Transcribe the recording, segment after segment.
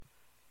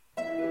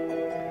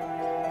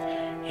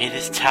It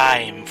is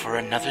time for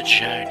another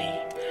journey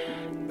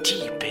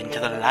deep into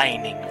the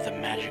lining of the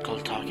magical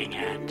talking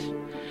hat.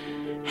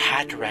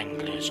 Hat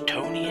wranglers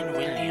Tony and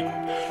William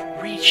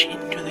reach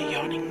into the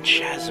yawning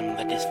chasm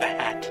that is the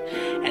hat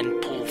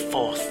and pull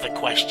forth the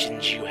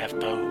questions you have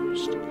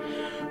posed.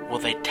 Will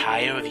they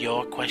tire of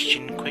your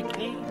question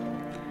quickly?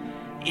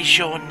 Is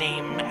your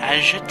name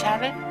Azure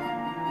Talon?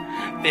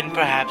 Then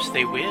perhaps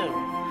they will,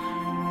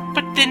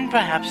 but then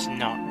perhaps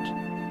not.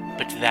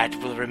 But that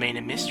will remain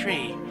a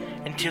mystery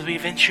until we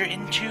venture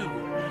into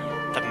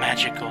the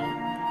magical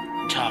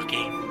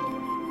talking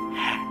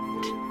hat.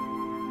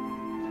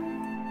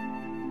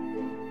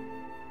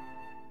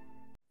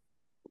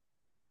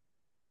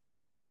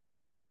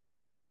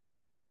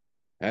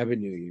 Happy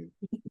New Year.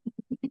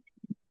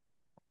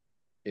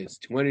 It's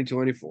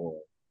 2024.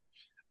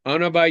 I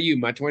don't know about you.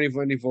 My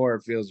 2024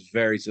 feels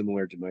very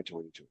similar to my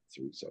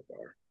 2023 so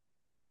far.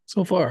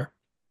 So far.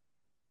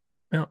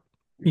 Yeah,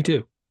 me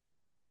too.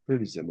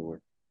 Pretty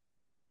similar.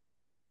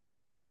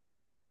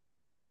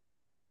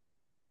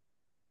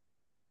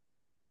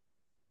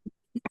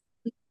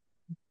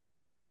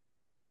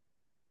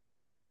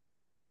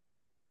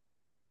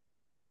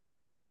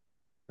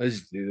 Let's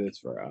just do this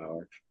for an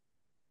hour.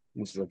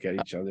 Let's look at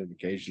each other and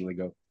occasionally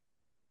go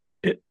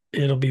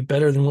It'll be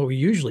better than what we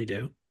usually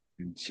do.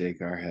 and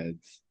shake our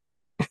heads.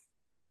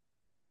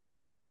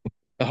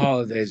 The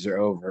holidays are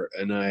over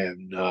and I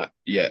am not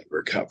yet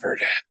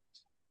recovered.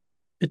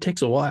 It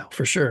takes a while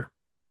for sure.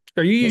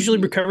 Are you usually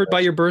recovered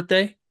by your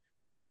birthday?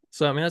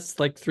 So I mean that's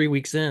like 3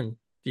 weeks in.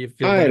 Do you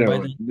feel better by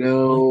then?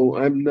 No,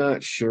 I'm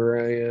not sure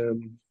I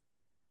am.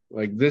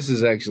 Like, this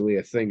is actually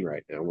a thing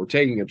right now. We're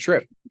taking a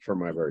trip for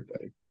my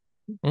birthday.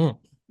 Mm.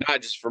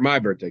 Not just for my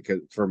birthday,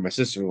 for my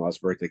sister-in-law's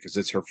birthday, because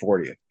it's her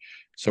 40th.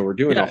 So we're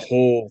doing a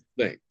whole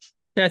thing.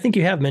 Yeah, I think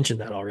you have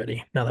mentioned that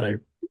already. Now that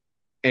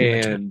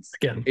and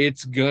again,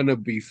 it's gonna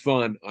be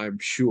fun, I'm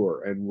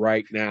sure. And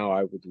right now,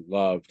 I would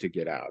love to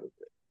get out of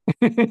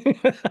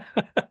it.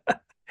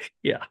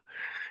 Yeah.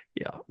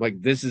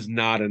 Like, this is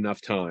not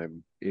enough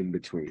time in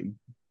between,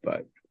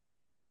 but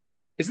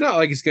it's not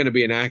like it's gonna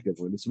be an active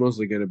one. It's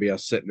mostly gonna be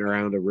us sitting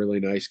around a really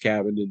nice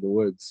cabin in the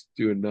woods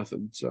doing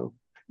nothing. So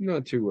I'm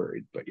not too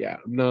worried. But yeah,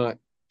 I'm not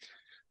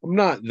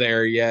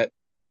there yet.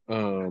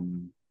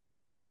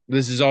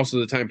 This is also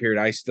the time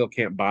period I still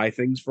can't buy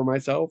things for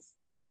myself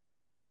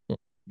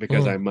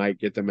because I might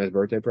get them as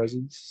birthday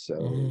presents.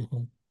 So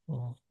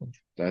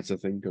that's a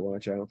thing to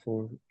watch out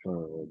for.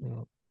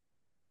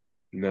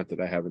 Not that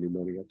I have any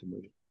money at the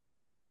moment.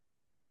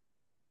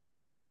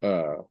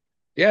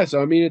 Yeah,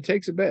 so I mean, it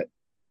takes a bit.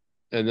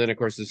 And then, of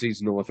course, the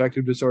seasonal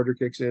affective disorder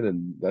kicks in,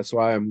 and that's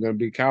why I'm going to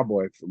be a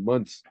cowboy for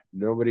months.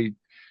 Nobody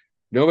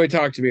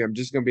talk to me. I'm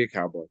just going to be a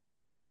cowboy.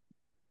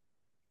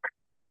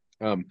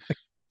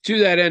 To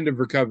that end of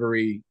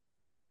recovery,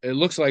 it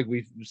looks like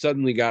we've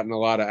suddenly gotten a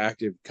lot of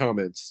active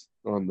comments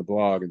on the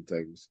blog and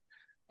things.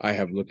 I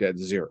have looked at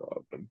 0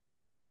 of them.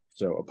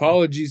 So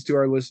apologies to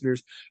our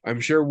listeners.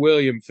 I'm sure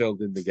William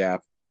filled in the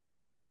gap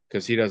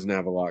because he doesn't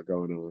have a lot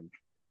going on.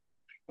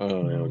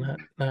 No,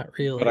 not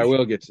really. But I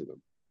will get to them.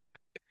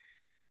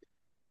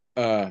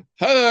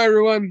 Hello,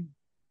 everyone.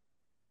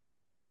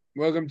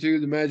 Welcome to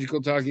the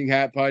Magical Talking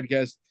Hat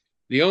podcast,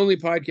 the only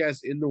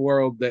podcast in the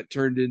world that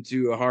turned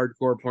into a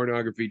hardcore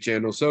pornography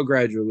channel so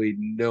gradually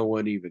no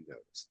one even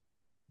knows.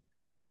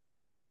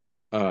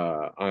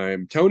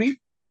 I'm Tony.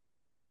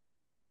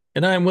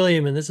 And I'm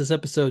William, and this is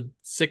episode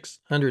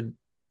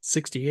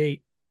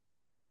 668.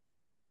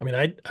 I mean,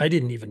 I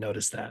didn't even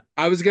notice that.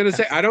 I was going to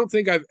say, I don't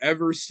think I've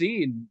ever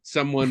seen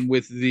someone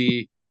with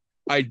the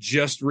I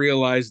just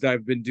realized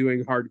I've been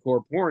doing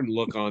hardcore porn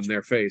look on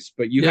their face,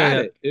 but you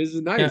had it. It was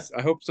nice.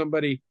 I hope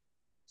somebody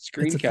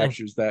screen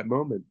captures that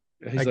moment.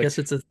 I guess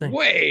it's a thing.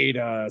 Wait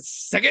a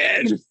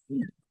second.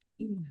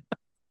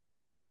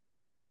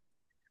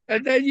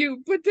 And then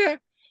you put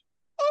that.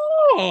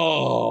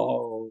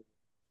 Oh.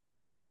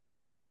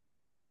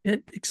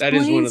 It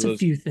explains a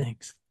few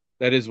things.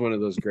 That is one of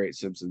those great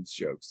Simpsons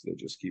jokes that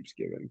just keeps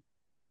giving.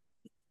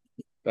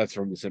 That's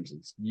from The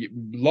Simpsons.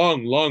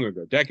 Long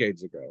ago,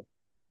 decades ago.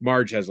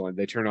 Marge has a line.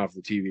 They turn off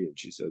the TV and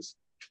she says,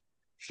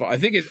 I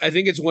think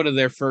it's one of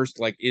their first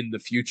like in the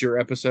future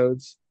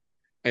episodes.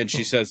 And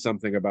she says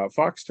something about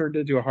Fox turned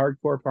into a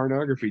hardcore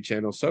pornography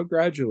channel so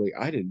gradually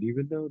I didn't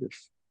even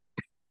notice.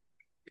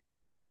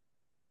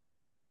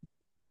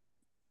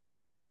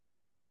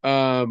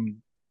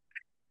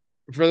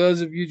 For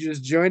those of you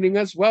just joining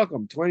us,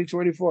 welcome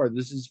 2024.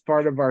 This is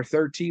part of our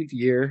 13th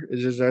year.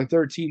 This is our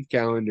 13th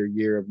calendar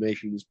year of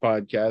making this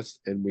podcast,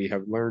 and we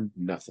have learned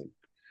nothing.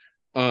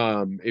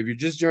 If you're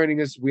just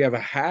joining us, we have a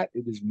hat.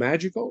 It is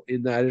magical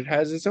in that it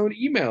has its own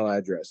email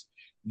address,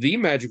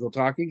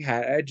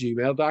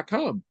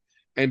 themagicaltalkinghat@gmail.com.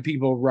 And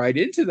people write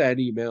into that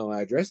email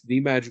address,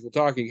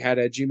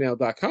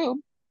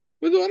 themagicaltalkinghat@gmail.com,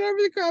 with whatever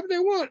the crap they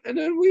want. And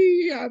then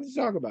we have to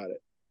talk about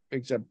it.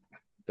 Except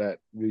that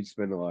we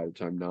spend a lot of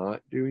time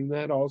not doing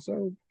that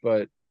also.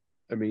 But,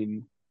 I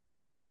mean,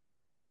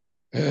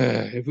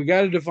 if we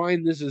got to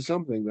define this as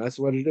something, that's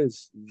what it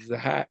is. It's a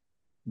hat.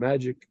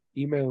 Magic.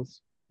 Emails.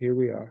 Here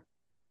we are.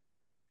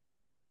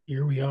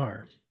 Here we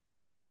are.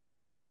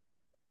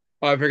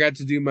 Oh, I forgot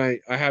to do my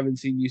I haven't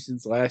seen you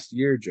since last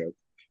year joke.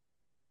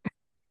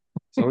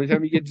 It's the only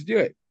time you get to do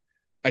it.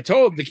 I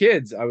told the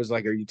kids, I was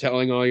like, are you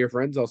telling all your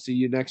friends I'll see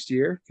you next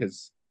year?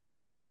 Because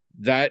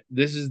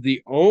this is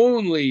the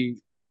only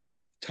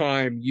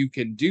time you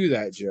can do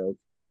that joke.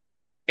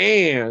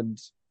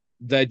 And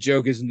that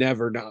joke is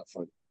never not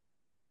funny.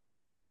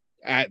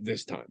 At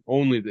this time.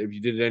 Only if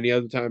you did it any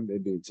other time,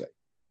 it'd be insane.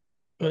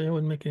 But it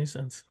wouldn't make any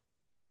sense.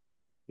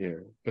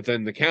 Yeah. But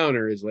then the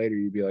counter is later,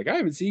 you'd be like, I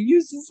haven't seen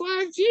you since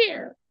last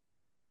year.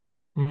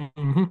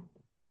 Mm-hmm.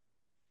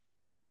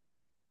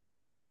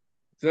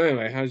 So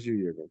anyway, how's your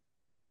year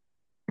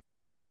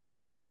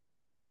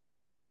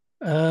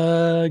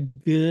going?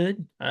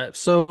 Good.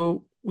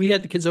 So we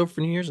had the kids over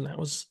for New Year's, and that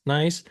was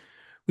nice.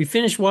 We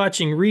finished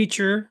watching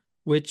Reacher,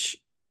 which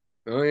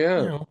Oh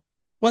yeah.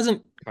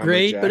 wasn't Combat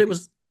great, but Jack.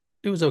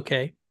 it was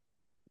okay.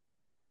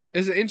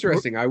 It's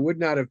interesting. I would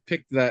not have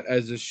picked that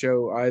as a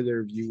show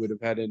either of you would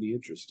have had any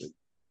interest in.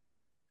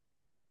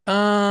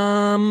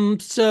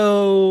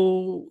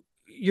 So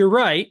you're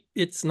right.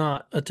 It's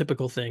not a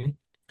typical thing.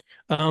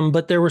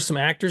 But there were some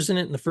actors in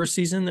it in the first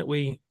season that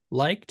we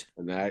liked,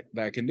 And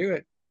that can do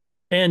it.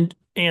 and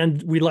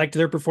we liked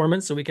their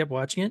performance, so we kept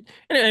watching it.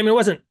 And I mean, it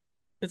wasn't.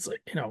 It's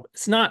like,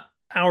 it's not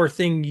our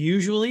thing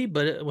usually,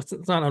 but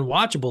it's not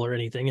unwatchable or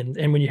anything.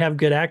 And when you have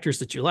good actors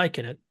that you like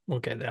in it,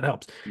 okay, that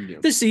helps. Yeah.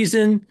 This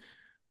season,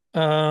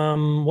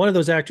 one of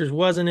those actors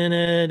wasn't in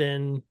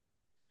it,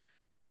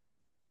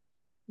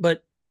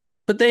 but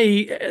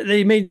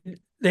they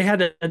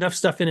had enough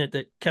stuff in it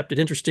that kept it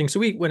interesting, so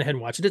we went ahead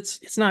and watched it.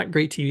 It's not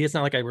great TV. It's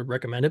not like I would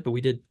recommend it, but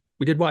we did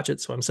watch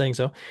it, so I'm saying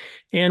so.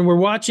 And we're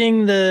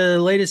watching the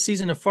latest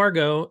season of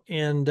Fargo,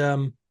 and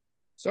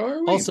So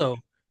are we.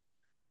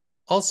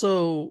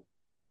 also,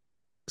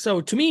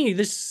 so to me,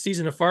 this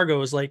season of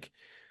Fargo is like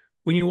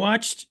when you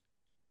watched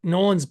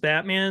Nolan's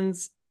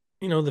Batman's,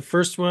 the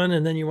first one,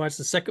 and then you watch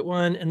the second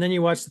one, and then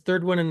you watch the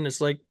third one, and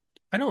it's like,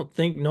 I don't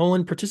think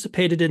Nolan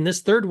participated in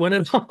this third one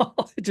at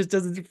all. It just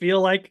doesn't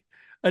feel like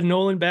a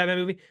Nolan Batman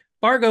movie.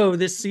 Fargo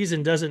this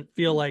season doesn't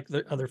feel like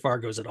the other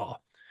Fargos at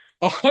all.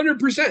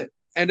 100%.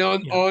 And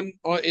Yeah. on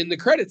in the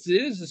credits,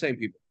 it is the same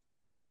people.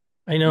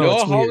 I know Noah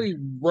it's Hawley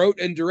weird. wrote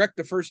and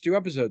directed the first 2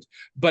 episodes,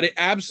 but it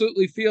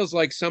absolutely feels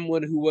like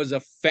someone who was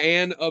a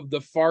fan of the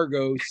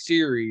Fargo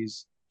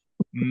series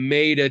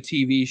made a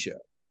TV show.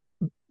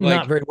 Not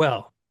Like, very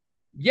well.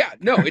 yeah,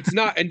 no, it's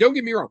not. And don't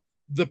get me wrong,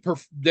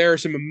 there are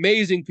some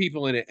amazing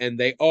people in it, and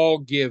they all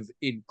give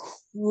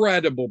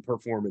incredible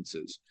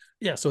performances.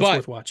 Yeah, so it's But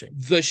worth watching.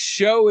 the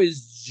show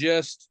is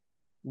just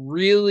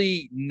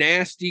really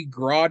nasty,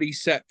 grotty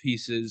set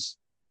pieces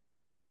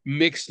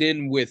mixed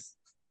in with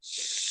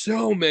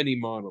so many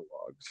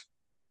monologues.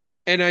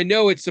 And I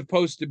know it's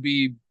supposed to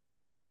be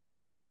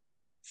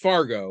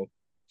Fargo,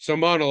 so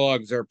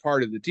monologues are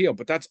part of the deal,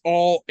 but that's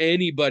all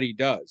anybody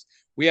does.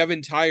 We have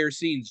entire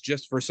scenes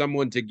just for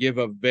someone to give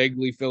a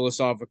vaguely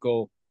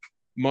philosophical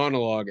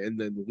monologue and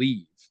then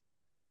leave.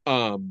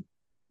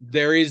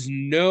 There is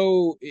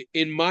no,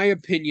 in my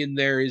opinion,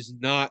 there is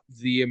not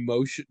the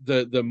emotion,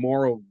 the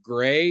moral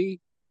gray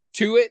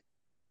to it.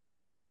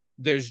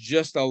 There's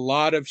just a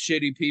lot of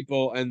shitty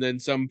people, and then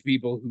some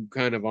people who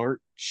kind of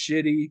aren't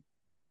shitty.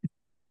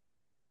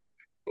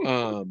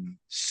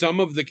 Some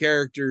of the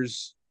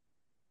characters,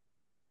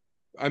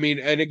 I mean,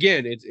 and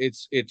again,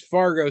 it's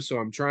Fargo, so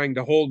I'm trying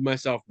to hold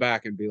myself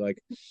back and be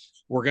like,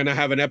 we're gonna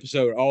have an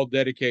episode all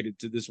dedicated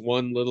to this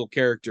one little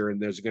character, and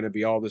there's gonna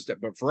be all this stuff.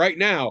 But for right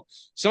now,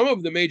 some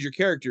of the major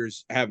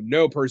characters have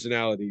no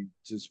personality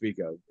to speak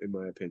of, in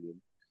my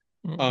opinion.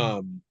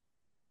 Mm-hmm.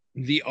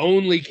 The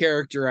only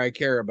character I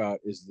care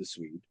about is the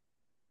Swede,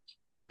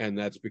 and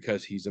that's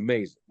because he's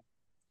amazing.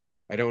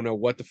 I don't know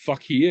what the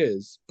fuck he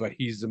is, but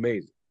he's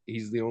amazing.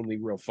 He's the only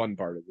real fun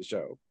part of the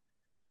show.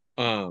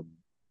 And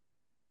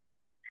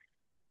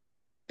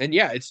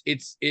yeah,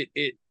 it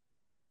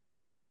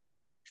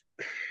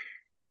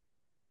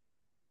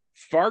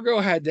Fargo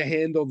had to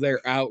handle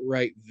their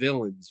outright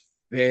villains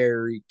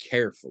very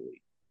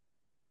carefully.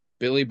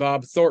 Billy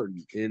Bob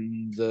Thornton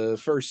in the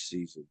first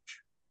season,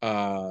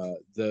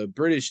 the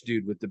British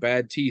dude with the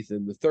bad teeth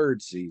in the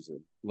third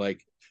season.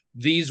 Like,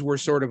 these were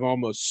sort of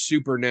almost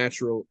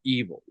supernatural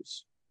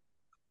evils.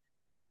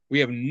 We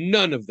have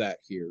none of that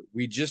here.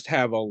 We just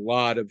have a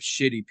lot of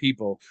shitty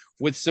people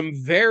with some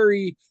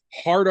very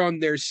hard on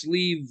their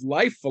sleeve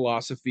life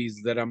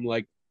philosophies that I'm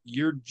like,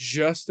 you're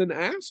just an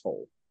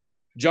asshole.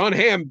 John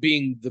Hamm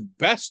being the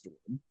best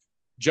one,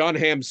 John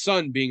Hamm's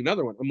son being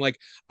another one. I'm like,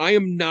 I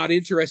am not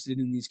interested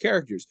in these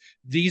characters.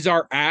 These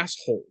are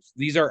assholes.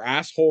 These are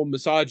asshole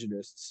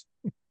misogynists.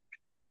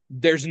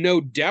 There's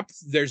no depth.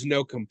 There's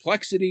no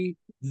complexity.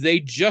 They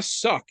just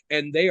suck.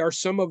 And they are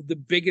some of the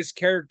biggest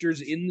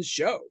characters in the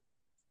show.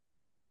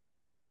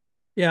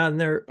 Yeah,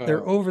 and they're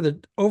over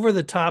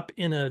the top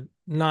in a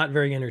not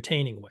very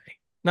entertaining way.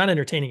 Not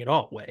entertaining at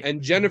all way.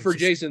 And Jennifer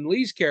Jason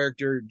Leigh's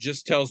character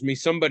just tells me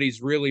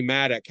somebody's really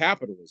mad at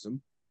capitalism,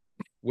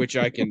 which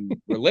I can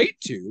relate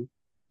to,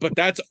 but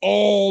that's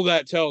all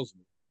that tells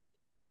me.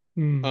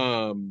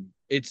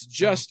 It's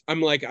just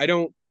I'm like I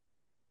don't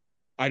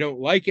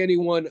like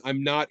anyone.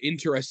 I'm not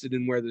interested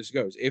in where this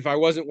goes. If I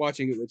wasn't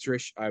watching it with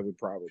Trish, I would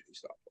probably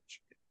stop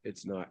watching it.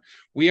 It's not.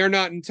 We are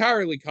not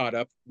entirely caught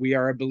up. We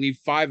are, I believe,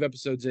 5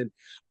 episodes in.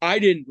 I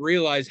didn't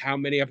realize how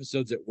many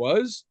episodes it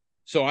was.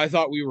 So I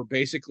thought we were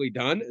basically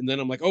done. And then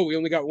I'm like, oh, we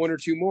only got 1 or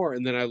 2 more.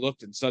 And then I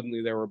looked and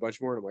suddenly there were a bunch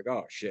more. And I'm like,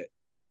 oh shit.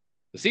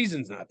 The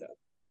season's not done.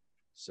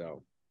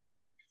 So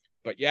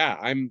but yeah,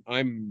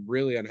 I'm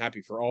really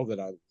unhappy for all that.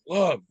 I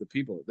love the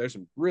people. There's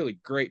some really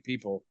great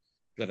people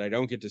that I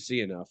don't get to see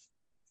enough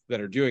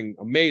that are doing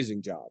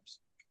amazing jobs.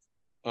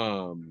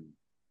 But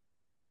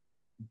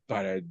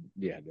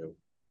no.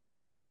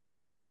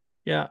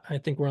 Yeah, I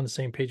think we're on the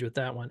same page with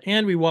that one.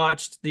 And we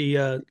watched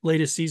the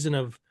latest season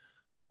of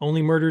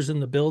Only Murders in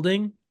the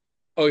Building.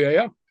 Oh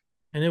yeah.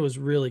 And it was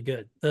really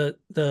good.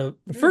 The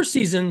first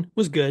season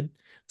was good.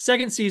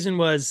 Second season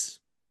was,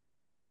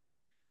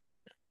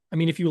 I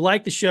mean, if you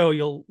like the show,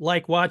 you'll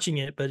like watching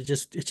it, but it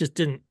just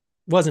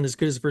wasn't as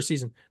good as the first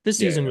season. This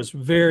season was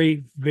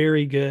very,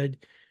 very good.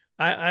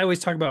 I always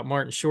talk about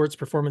Martin Short's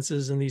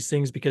performances in these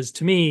things because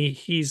to me,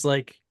 he's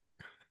like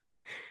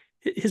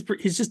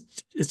it's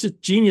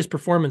just genius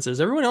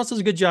performances. Everyone else does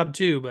a good job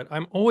too, but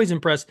I'm always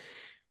impressed.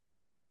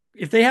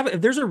 If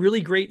there's a really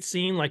great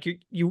scene, like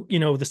you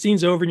know, the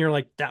scene's over and you're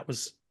like, that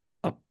was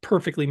a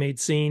perfectly made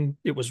scene.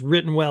 It was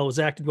written well, it was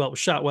acted well, it was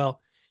shot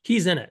well.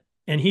 He's in it.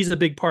 And he's a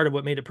big part of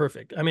what made it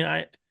perfect. I mean,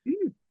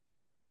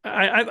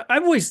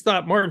 I've always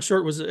thought Martin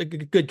Short was a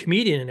good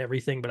comedian and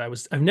everything, but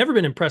I've never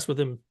been impressed with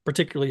him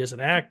particularly as an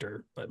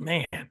actor. But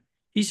man,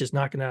 he's just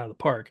knocking it out of the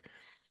park.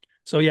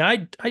 So yeah,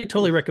 I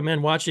totally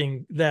recommend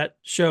watching that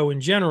show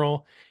in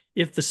general.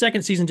 If the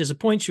second season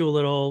disappoints you a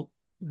little,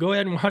 go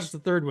ahead and watch the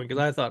third one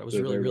because I thought it was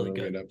really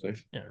good.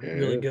 Yeah,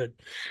 really good.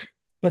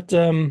 But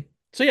so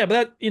yeah,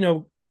 but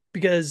that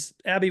because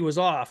Abby was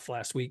off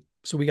last week,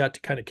 so we got to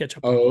kind of catch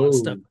up on a lot of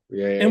stuff.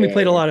 Yeah, and we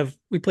played a lot of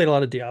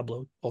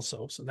Diablo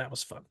also, so that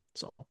was fun.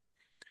 So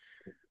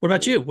what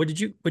about you? What did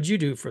you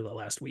do for the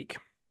last week?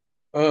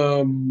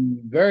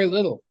 Very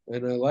little,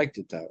 and I liked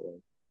it that way.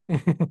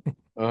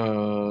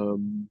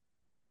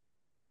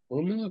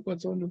 Let me look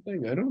what's on the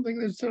thing. I don't think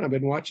there's a ton. I've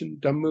been watching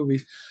dumb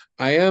movies.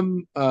 I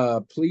am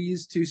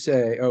pleased to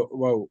say,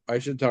 I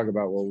should talk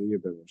about what we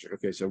have been watching.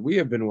 Okay, so we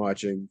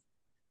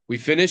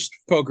finished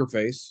Poker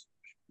Face,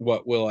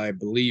 what will I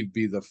believe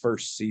be the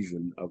first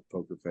season of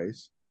Poker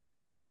Face.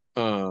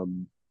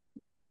 It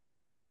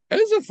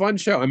is a fun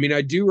show. I mean,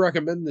 I do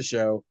recommend the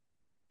show.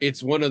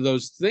 It's one of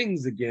those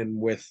things again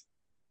with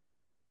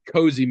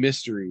cozy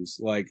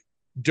mysteries. Like,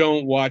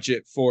 don't watch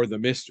it for the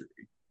mystery.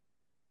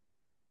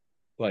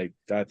 Like,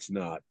 that's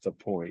not the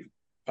point.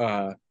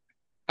 I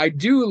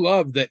do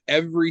love that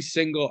every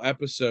single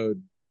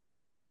episode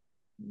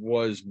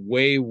was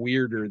way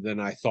weirder than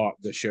I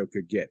thought the show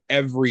could get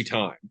every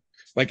time.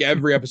 Like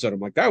every episode, I'm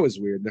like, that was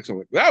weird. Next one, I'm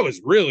like, that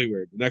was really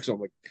weird. The next one,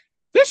 I'm like,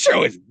 this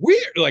show is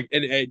weird. Like,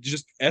 and it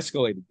just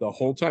escalated the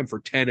whole time for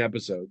 10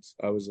 episodes.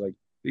 I was like,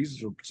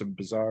 these are some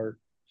bizarre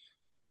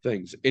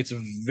things. It's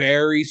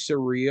very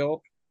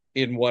surreal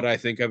in what I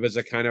think of as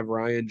a kind of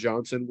Ryan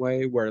Johnson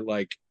way, where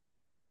like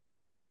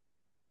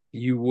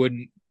you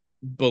wouldn't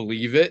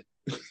believe it.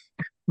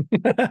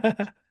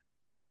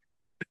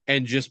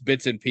 And just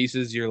bits and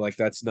pieces, you're like,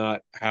 that's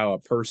not how a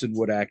person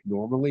would act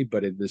normally,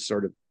 but in this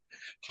sort of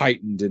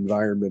heightened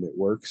environment, it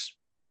works.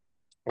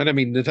 And I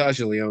mean,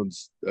 Natasha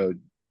Lyonne's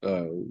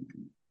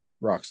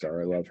rock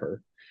star. I love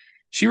her.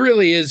 She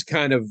really is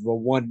kind of a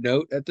one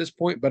note at this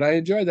point, but I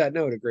enjoy that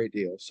note a great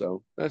deal.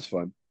 So that's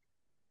fun.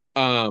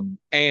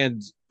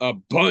 And a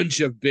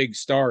bunch of big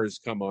stars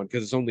come on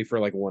because it's only for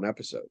like one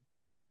episode.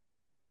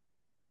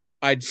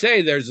 I'd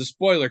say there's a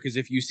spoiler because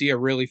if you see a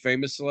really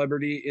famous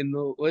celebrity in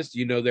the list,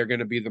 you know they're going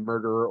to be the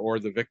murderer or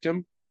the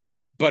victim.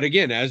 But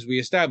again, as we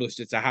established,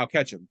 it's a how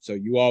catch 'em, so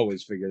you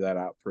always figure that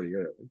out pretty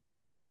early.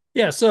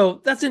 Yeah,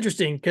 so that's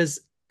interesting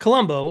because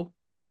Columbo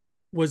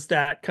was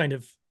that kind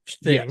of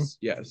thing.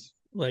 Yes.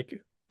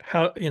 Like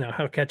how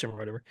catch 'em or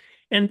whatever.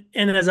 And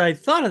as I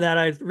thought of that,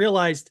 I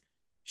realized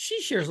she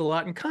shares a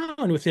lot in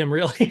common with him,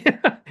 really.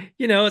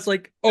 It's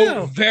like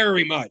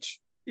very much.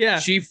 Yeah.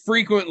 She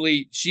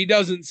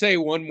doesn't say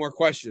one more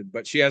question,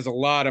 but she has a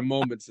lot of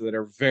moments that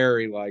are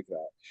very like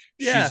that.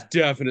 Yeah. She's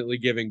definitely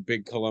giving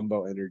big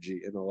Columbo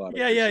energy in a lot of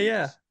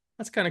Yeah.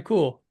 That's kind of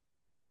cool.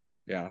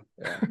 Yeah.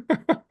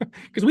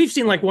 Because we've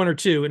seen like one or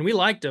two and we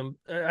liked them.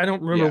 I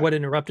don't remember what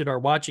interrupted our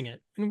watching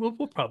it. And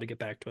we'll probably get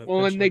back to it. Well,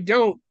 eventually. And they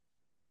don't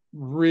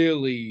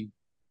really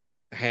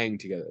hang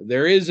together.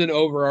 There is an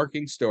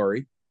overarching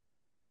story,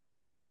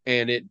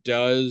 and it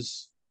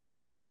does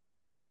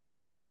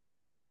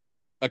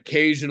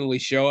occasionally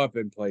show up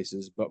in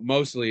places, but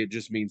mostly it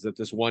just means that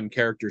this one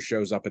character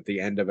shows up at the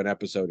end of an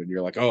episode and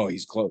you're like, oh,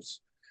 he's close.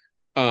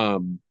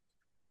 And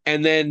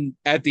then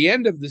at the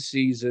end of the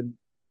season,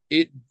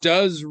 it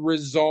does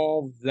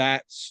resolve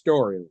that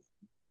story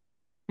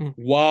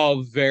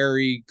while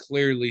very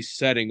clearly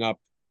setting up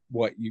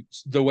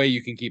the way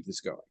you can keep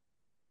this going.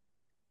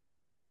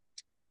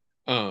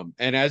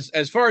 And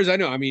as far as I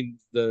know, I mean,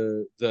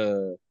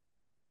 the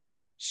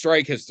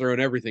strike has thrown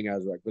everything out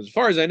of whack. But as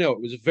far as I know,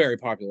 it was very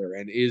popular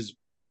and is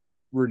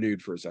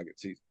renewed for a second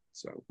season.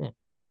 So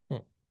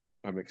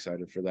I'm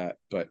excited for that.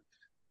 But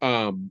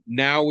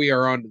now we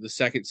are on to the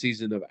second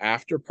season of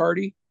After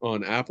Party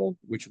on Apple,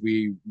 which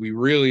we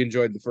really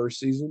enjoyed the first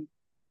season.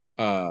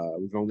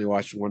 We've only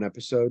watched one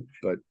episode,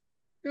 but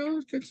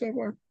it's good so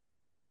far.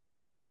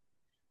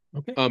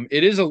 Okay.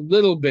 It is a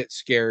little bit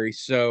scary.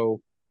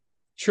 So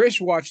Trish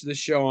watched this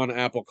show on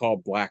Apple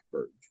called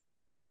Blackbird,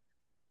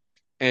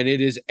 and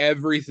it is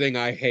everything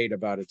I hate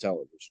about a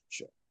television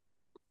show.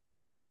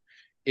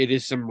 It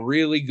is some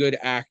really good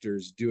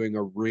actors doing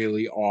a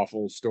really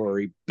awful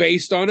story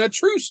based on a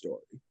true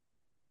story.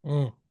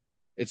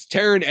 It's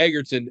Taron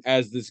Egerton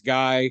as this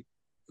guy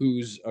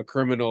who's a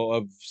criminal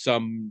of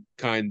some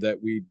kind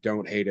that we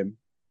don't hate him.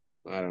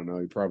 I don't know.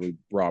 He probably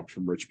robbed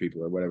from rich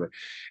people or whatever.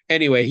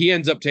 Anyway, he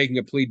ends up taking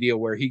a plea deal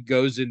where he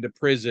goes into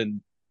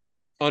prison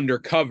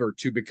undercover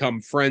to become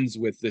friends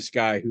with this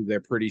guy who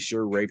they're pretty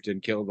sure raped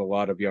and killed a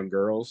lot of young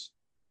girls.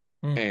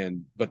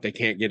 But they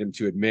can't get him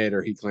to admit,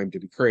 or he claimed to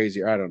be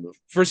crazy, or I don't know.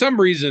 For some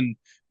reason,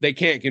 they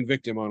can't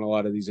convict him on a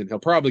lot of these, and he'll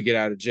probably get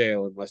out of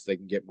jail unless they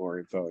can get more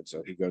info. And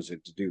so he goes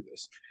in to do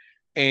this.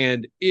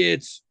 And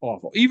it's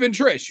awful. Even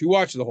Trish, who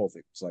watched the whole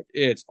thing, was like,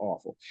 it's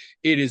awful.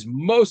 It is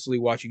mostly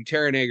watching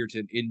Taron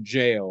Egerton in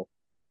jail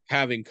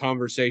having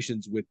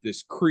conversations with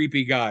this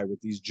creepy guy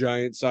with these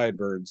giant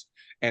sideburns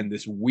and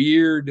this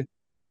weird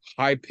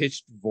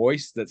high-pitched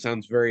voice that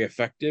sounds very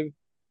effective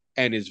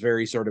and is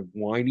very sort of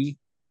whiny,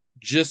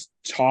 just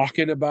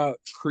talking about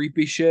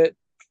creepy shit.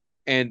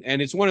 And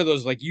it's one of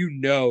those, like,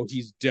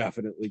 he's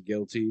definitely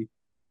guilty.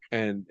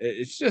 And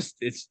it's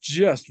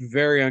just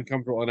very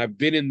uncomfortable. And I've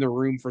been in the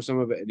room for some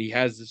of it, and he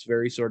has this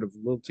very sort of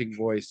lilting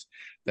voice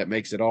that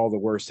makes it all the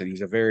worse. And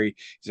he's a very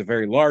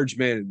large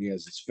man, and he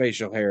has his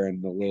facial hair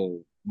and the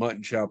little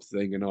mutton chop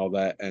thing and all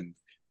that. And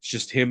it's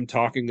just him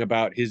talking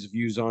about his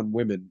views on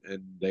women,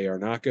 and they are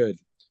not good.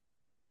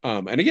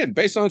 And again,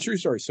 based on a true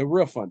story, so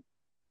real fun.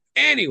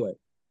 Anyway,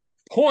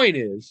 point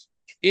is,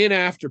 in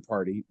After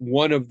Party,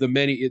 one of the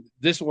many,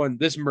 this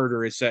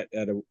murder is set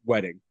at a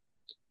wedding,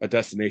 a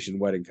destination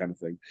wedding kind of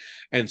thing.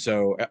 And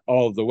so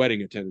all of the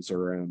wedding attendants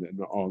are around and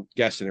all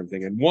guests and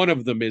everything. And one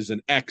of them is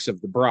an ex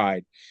of the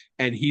bride.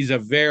 And he's a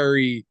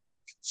very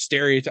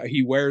stereotype.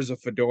 He wears a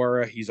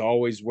fedora. He's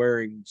always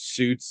wearing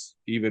suits,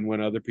 even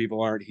when other people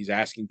aren't. He's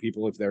asking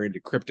people if they're into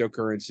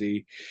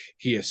cryptocurrency.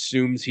 He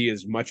assumes he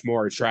is much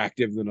more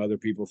attractive than other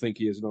people think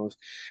he is.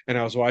 And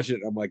I was watching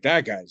it. I'm like,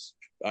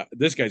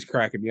 this guy's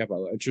cracking me up.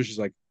 And Trisha's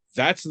like,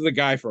 that's the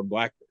guy from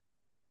Blackbird.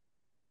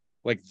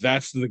 Like,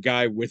 that's the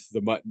guy with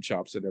the mutton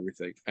chops and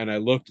everything. And I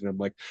looked and I'm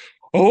like,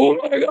 oh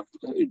my God.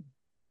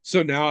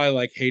 So now I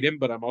like hate him,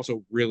 but I'm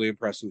also really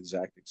impressed with his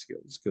acting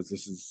skills because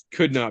this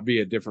could not be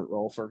a different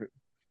role for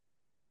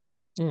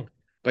him.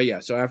 But yeah,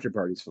 so After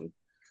Party's fun.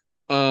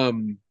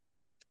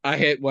 I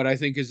hit what I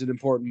think is an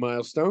important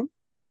milestone.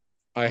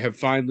 I have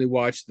finally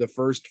watched the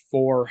first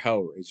 4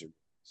 Hellraiser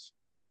movies.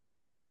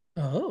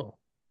 Oh,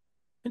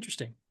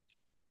 interesting.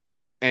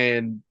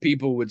 And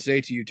people would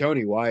say to you,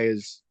 Tony, why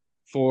is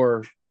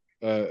 4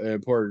 an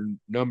important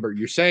number?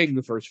 You're saying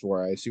the first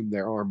 4. I assume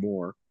there are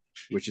more,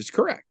 which is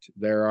correct.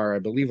 There are, I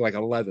believe, like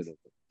 11 of them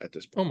at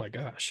this point. Oh my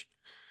gosh.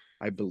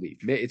 I believe.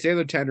 It's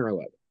either 10 or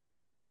 11.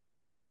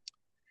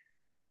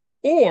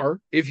 Or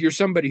if you're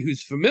somebody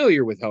who's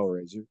familiar with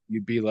Hellraiser,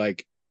 you'd be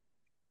like,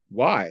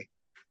 why?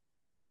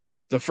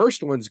 The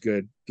first one's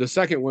good. The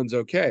second one's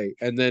okay.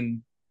 And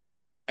then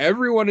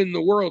everyone in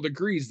the world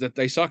agrees that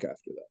they suck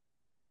after that.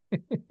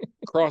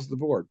 Across the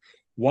board.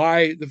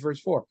 Why the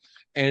first 4?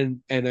 And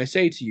I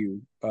say to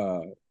you,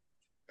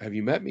 have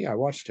you met me? I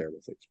watch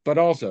terrible things. But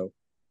also,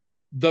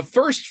 the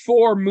first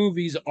 4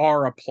 movies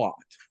are a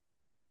plot.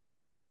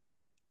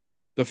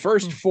 The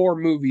first 4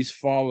 movies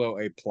follow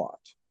a plot.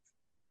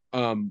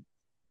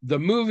 The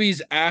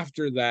movies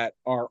after that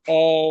are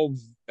all,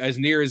 as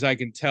near as I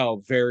can tell,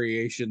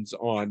 variations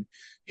on,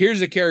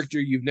 here's a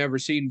character you've never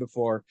seen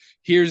before.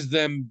 Here's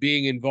them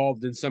being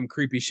involved in some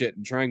creepy shit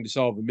and trying to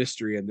solve a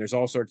mystery. And there's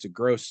all sorts of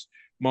gross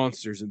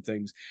monsters and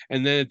things.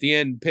 And then at the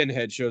end,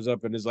 Pinhead shows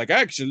up and is like,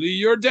 actually,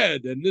 you're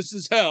dead. And this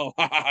is hell.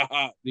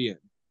 The end.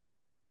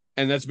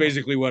 And that's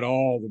basically what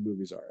all the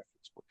movies are at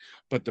this point.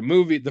 But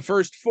the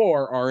first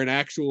 4 are an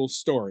actual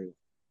story,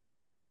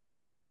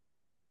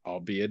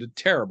 albeit a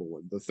terrible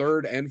one. The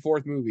 3rd and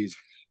 4th movies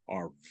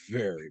are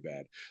very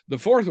bad. The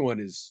 4th one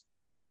is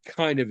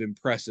kind of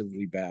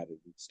impressively bad in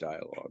its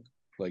dialogue.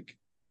 Like,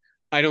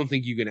 I don't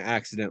think you can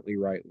accidentally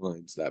write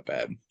lines that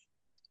bad.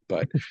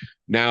 But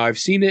now I've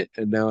seen it,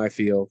 and now I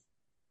feel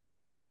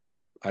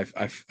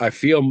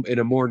in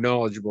a more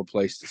knowledgeable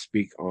place to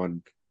speak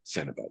on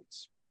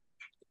Cenobites,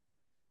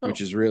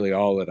 which is really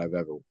all that I've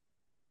ever.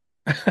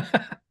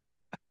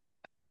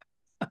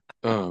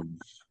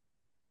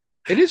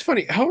 It is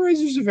funny.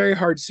 Hellraiser is a very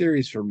hard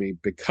series for me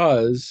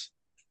because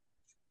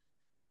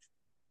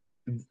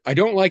I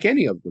don't like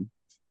any of them.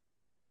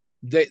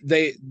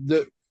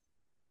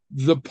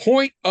 The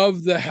point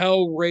of the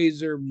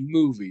Hellraiser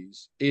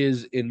movies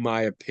is, in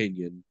my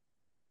opinion,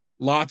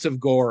 lots of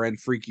gore and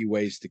freaky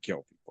ways to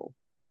kill people.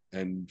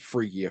 and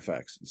freaky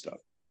effects and stuff.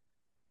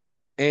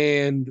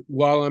 And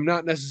while I'm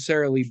not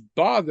necessarily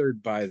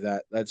bothered by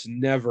that, that's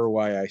never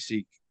why I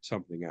seek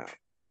something out.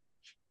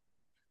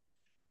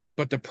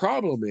 But the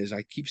problem is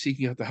I keep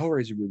seeking out the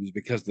Hellraiser movies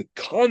because the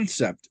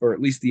concept, or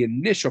at least the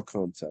initial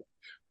concept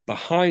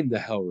behind the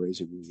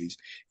Hellraiser movies,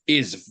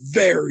 is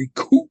very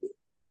cool.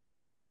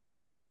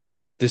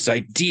 This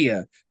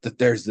idea that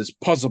there's this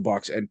puzzle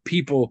box and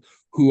people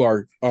who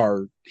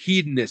are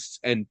hedonists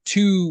and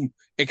too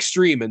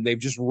extreme, and they've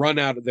just run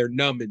out of their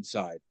numb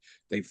inside.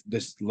 They've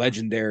this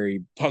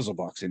legendary puzzle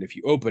box, and if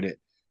you open it,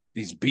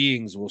 these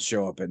beings will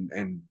show up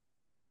and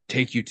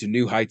take you to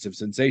new heights of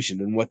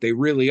sensation. And what they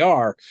really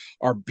are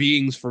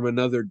beings from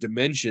another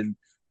dimension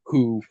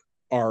who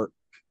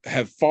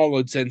have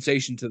followed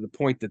sensation to the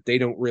point that they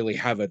don't really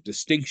have a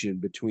distinction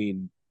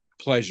between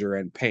pleasure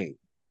and pain.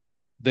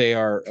 They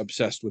are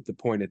obsessed with the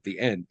point at the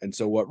end. And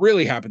so what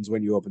really happens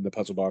when you open the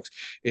puzzle box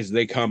is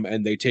they come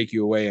and they take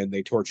you away and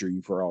they torture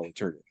you for all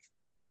eternity.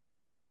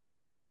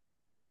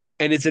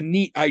 And it's a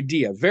neat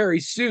idea. Very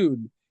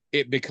soon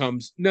it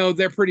becomes, no,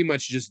 they're pretty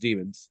much just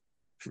demons.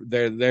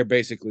 They're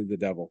basically the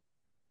devil.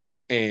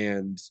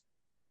 And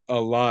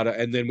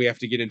and then we have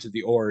to get into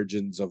the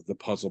origins of the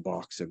puzzle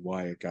box and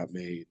why it got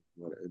made.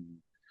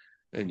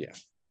 And yeah.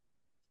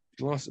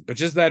 Awesome. But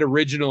just that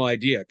original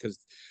idea, because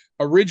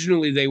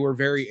originally they were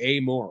very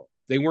amoral.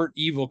 They weren't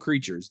evil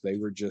creatures. They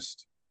were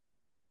just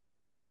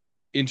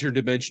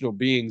interdimensional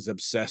beings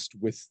obsessed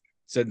with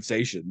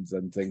sensations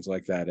and things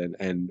like that,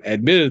 and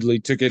admittedly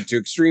took it to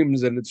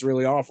extremes, and it's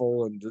really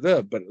awful,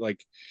 but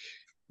like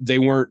they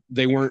weren't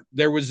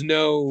there was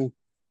no,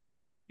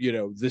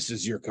 this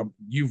is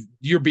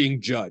you're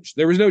being judged.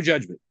 There was no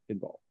judgment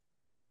involved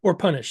or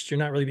punished. You're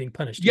not really being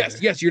punished.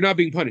 Yes, you're not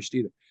being punished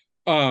either.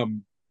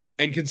 And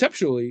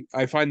conceptually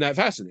I find that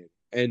fascinating,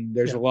 and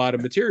there's a lot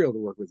of material to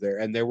work with there,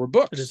 and there were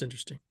books. It is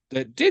interesting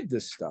that did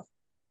this stuff.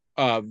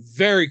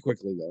 Very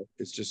quickly though,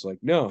 it's just like,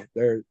 no,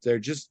 they're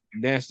just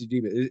nasty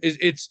demons.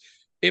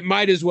 It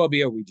might as well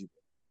be a Ouija board.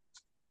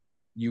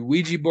 You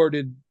Ouija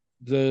boarded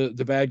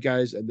the bad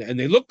guys, and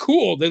they look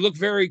cool. They look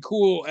very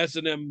cool,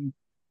 S&M,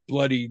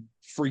 bloody,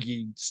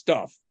 freaky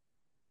stuff.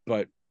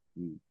 But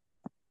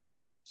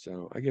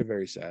so I get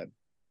very sad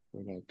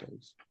about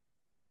those.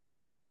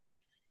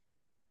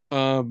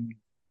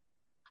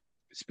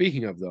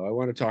 Speaking of, though, I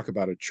want to talk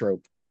about a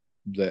trope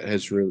that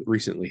has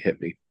recently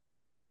hit me.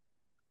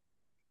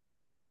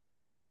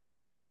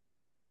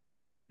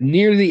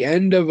 Near the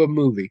end of a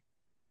movie,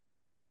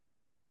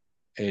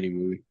 any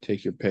movie,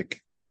 take your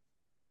pick,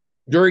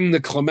 during the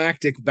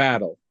climactic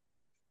battle,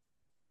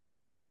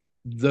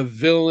 the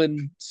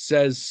villain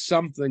says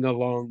something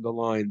along the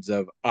lines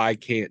of, "I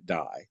can't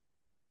die."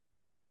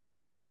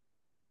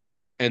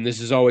 And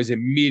this is always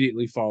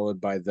immediately followed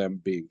by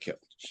them being killed.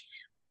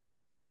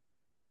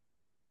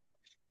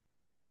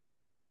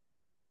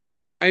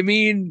 I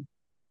mean,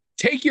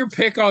 take your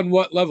pick on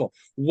what level.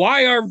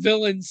 Why are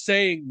villains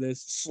saying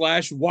this?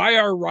 / why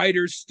are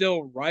writers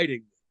still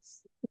writing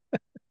this?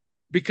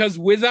 Because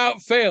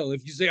without fail,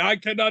 if you say, "I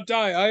cannot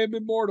die, I am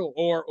immortal,"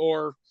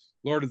 or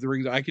Lord of the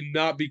Rings, "I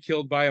cannot be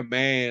killed by a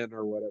man,"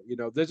 or whatever,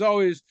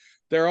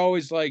 they're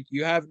always like,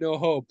 "You have no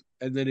hope,"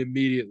 and then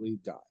immediately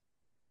die.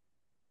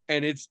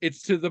 And it's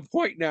to the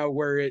point now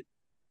where it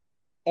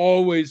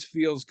always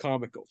feels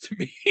comical to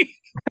me.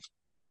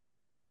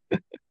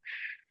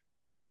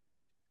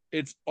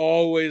 It's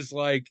always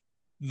like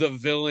the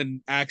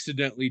villain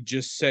accidentally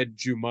just said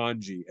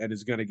Jumanji and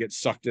is going to get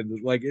sucked into,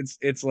 like,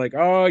 it's like,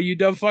 oh, you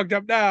done fucked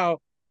up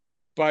now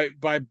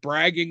by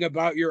bragging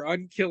about your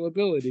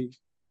unkillability.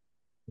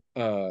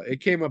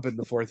 It came up in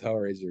the fourth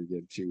Hellraiser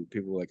again too.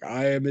 People were like,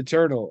 "I am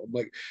eternal." I'm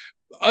like,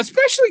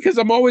 especially because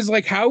I'm always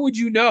like, how would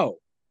you know?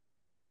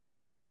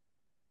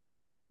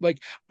 Like,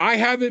 I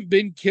haven't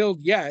been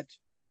killed yet.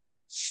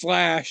 /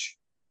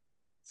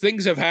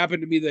 things have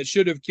happened to me that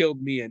should have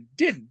killed me and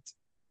didn't.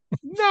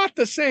 Not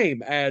the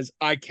same as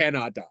 "I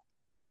cannot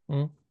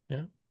die."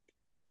 Yeah.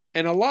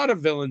 And a lot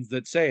of villains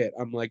that say it,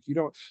 I'm like, you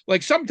don't,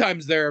 like,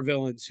 sometimes there are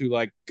villains who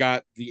like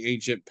got the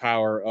ancient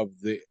power of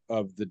the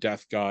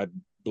death god,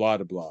 blah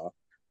blah blah,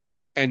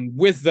 and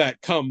with that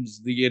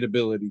comes the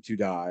inability to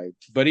die,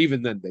 but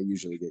even then they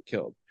usually get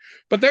killed.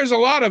 But there's a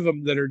lot of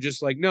them that are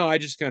just like, no, I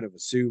just kind of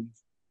assume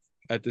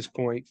at this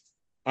point,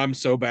 I'm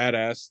so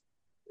badass,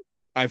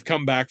 I've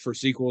come back for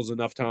sequels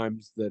enough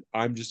times that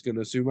I'm just going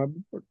to assume I'm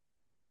important.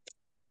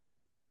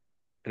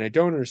 And I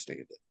don't understand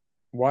it.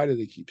 Why do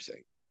they keep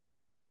saying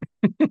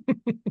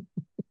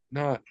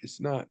it's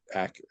not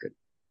accurate.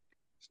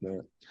 It's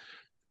not.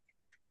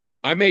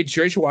 I made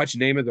sure to watch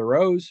Name of the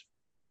Rose.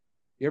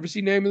 You ever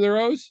see Name of the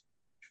Rose?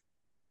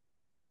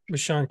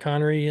 With Sean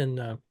Connery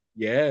and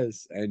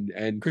yes,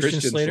 and Christian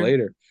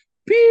Slater.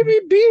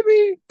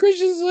 BB,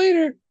 Christian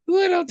Slater,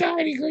 little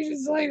tiny Christian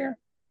Slater.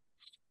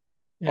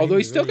 Yeah, although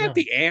he still got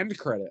the "and"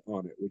 credit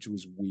on it, which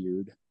was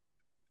weird.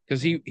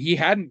 Because he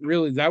hadn't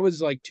really, that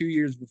was like 2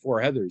 years before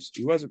Heathers.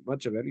 He wasn't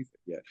much of anything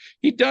yet.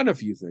 He'd done a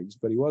few things,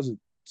 but he wasn't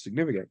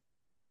significant.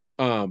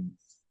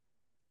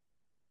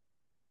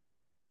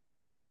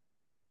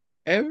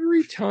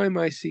 every time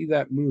I see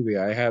that movie,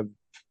 I have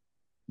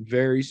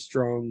very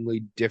strongly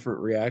different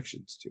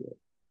reactions to it.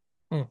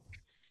 Hmm.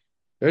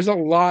 There's a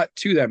lot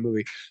to that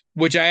movie,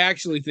 which I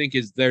actually think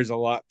there's a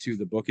lot to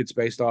the book it's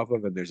based off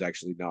of, and there's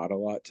actually not a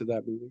lot to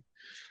that movie.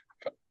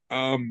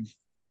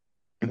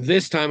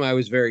 This time I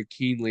was very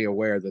keenly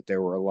aware that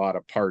there were a lot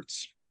of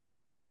parts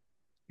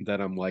that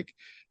I'm like,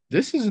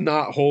 this is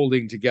not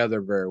holding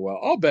together very well.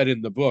 I'll bet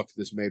in the book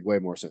this made way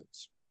more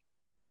sense.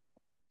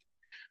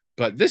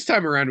 But this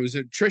time around, it was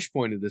Trish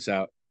pointed this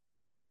out.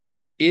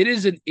 It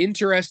is an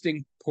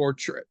interesting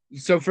portrait.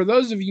 So for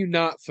those of you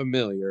not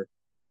familiar,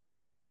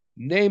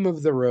 Name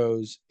of the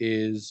Rose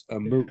is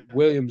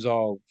William's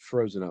all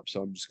frozen up,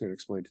 so I'm just going to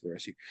explain to the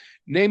rest of you.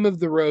 Name of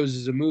the Rose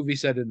is a movie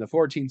set in the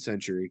 14th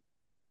century,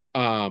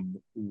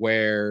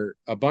 where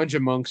a bunch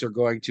of monks are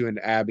going to an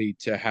abbey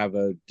to have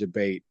a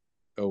debate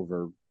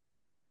over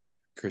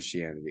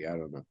Christianity. I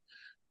don't know,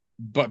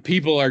 but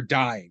people are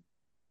dying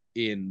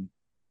in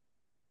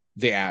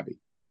the abbey,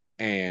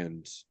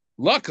 and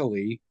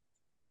luckily,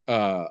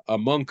 a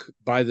monk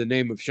by the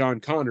name of Sean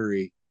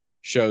Connery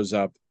shows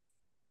up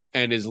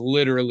and is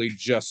literally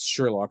just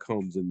Sherlock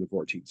Holmes in the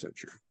 14th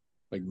century.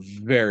 Like,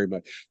 very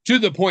much. To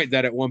the point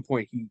that at one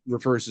point he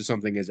refers to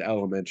something as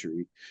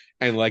elementary,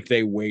 and like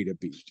they wait a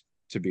beat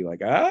to be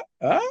like,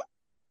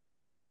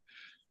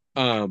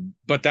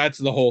 but that's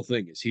the whole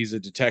thing, is he's a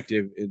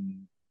detective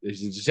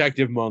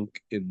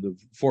monk in the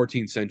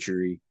 14th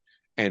century,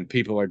 and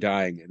people are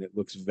dying, and it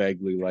looks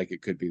vaguely like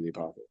it could be the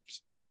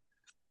apocalypse.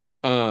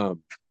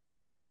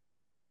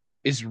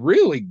 It's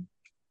really,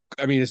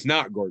 I mean, it's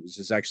not gorgeous.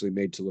 It's actually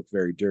made to look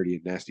very dirty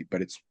and nasty,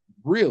 but it's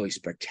really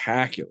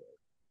spectacular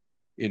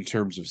in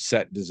terms of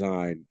set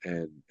design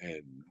and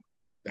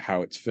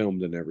how it's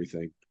filmed and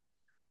everything.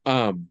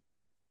 It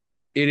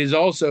is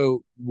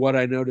also what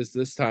I noticed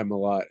this time a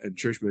lot, and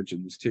Trish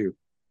mentioned this too.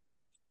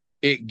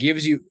 It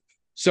gives you,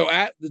 so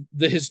at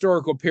the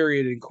historical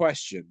period in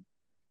question,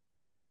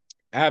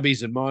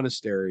 abbeys and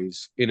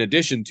monasteries, in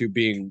addition to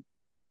being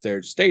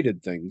their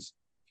stated things,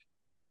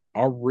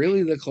 are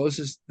really the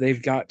closest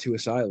they've got to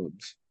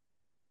asylums.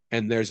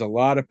 And there's a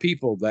lot of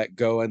people that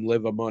go and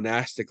live a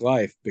monastic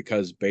life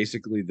because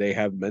basically they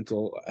have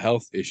mental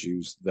health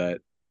issues that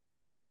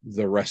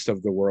the rest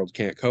of the world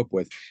can't cope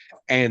with.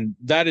 And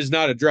that is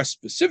not addressed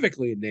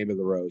specifically in Name of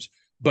the Rose,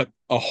 but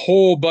a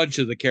whole bunch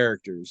of the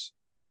characters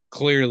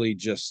clearly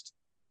just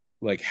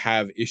like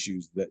have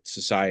issues that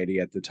society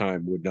at the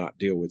time would not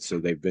deal with. So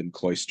they've been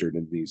cloistered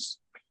in these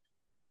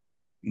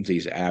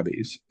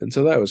abbeys. And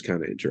so that was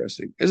kind of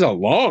interesting. It's a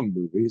long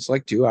movie. It's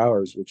like 2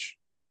 hours, which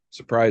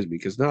surprised me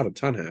because not a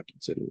ton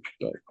happens in it.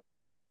 But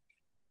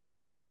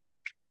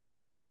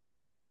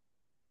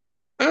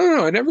I don't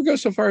know. I never go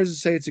so far as to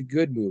say it's a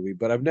good movie,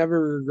 but I've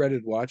never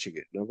regretted watching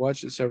it. And I've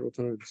watched it several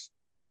times.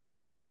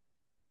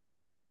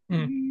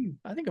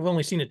 I think I've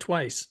only seen it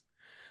twice.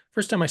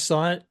 First time I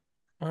saw it,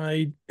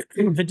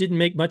 it didn't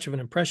make much of an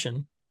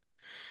impression.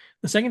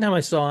 The second time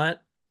I saw it,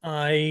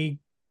 I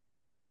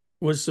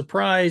was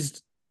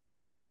surprised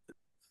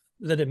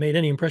that it made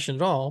any impression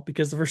at all,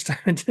 because the first time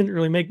it didn't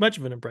really make much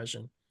of an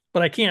impression.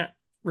 But I can't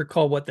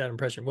recall what that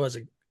impression was,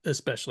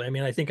 especially. I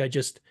mean, I think I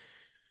just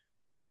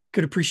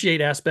could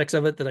appreciate aspects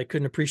of it that I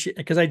couldn't appreciate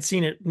because I'd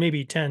seen it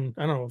maybe 10,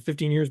 I don't know,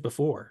 15 years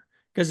before.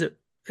 Because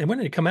and when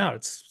did it come out?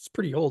 It's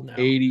pretty old now.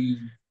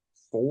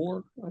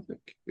 84, I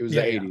think. It was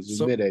the 80s. It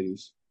was mid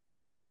 80s.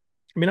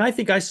 I mean, I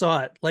think I saw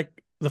it, like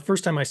the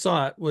first time I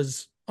saw it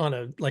was on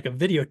a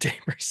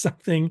videotape or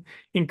something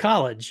in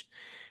college.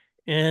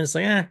 And it's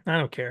like, I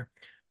don't care.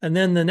 And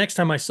then the next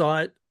time I saw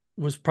it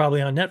was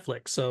probably on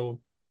Netflix. So,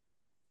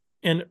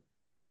 and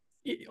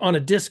on a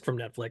disc from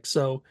Netflix.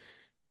 So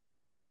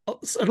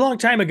a long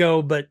time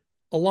ago, but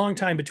a long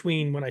time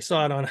between when I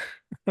saw it on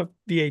a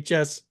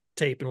VHS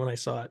tape and when I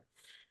saw it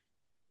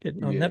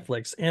on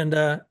Netflix.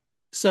 And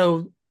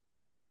so,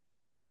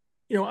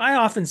 I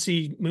often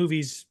see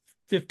movies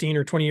 15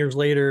 or 20 years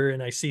later,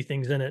 and I see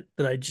things in it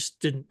that I just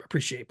didn't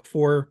appreciate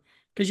before,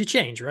 because you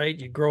change, right?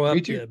 You grow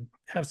up, you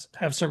have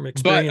certain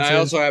experiences. But I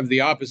also have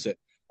the opposite.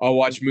 I'll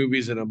watch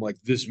movies and I'm like,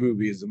 this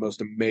movie is the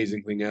most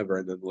amazing thing ever.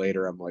 And then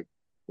later I'm like,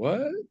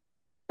 what?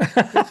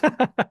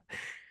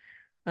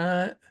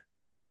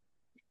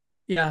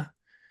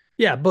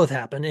 Yeah, both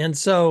happen. And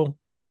so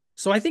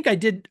I think I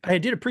did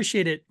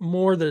appreciate it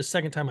more the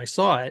second time I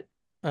saw it.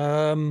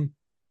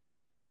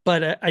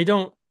 But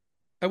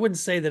I wouldn't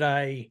say that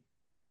I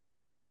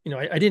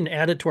didn't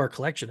add it to our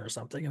collection or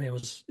something. I mean,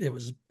 it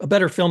was a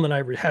better film than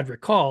I had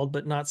recalled,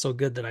 but not so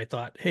good that I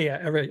thought, hey,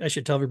 I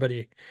should tell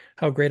everybody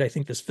how great I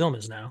think this film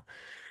is now.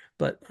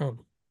 But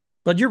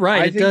you're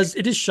right.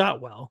 It is shot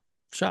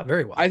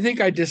very well. I think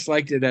I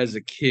disliked it as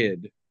a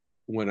kid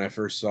when I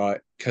first saw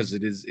it because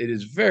it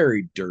is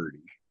very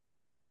dirty.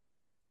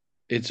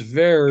 It's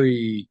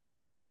very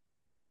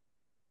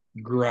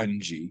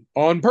grungy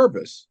on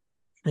purpose.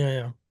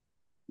 Yeah.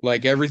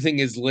 Like everything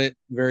is lit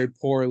very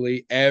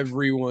poorly.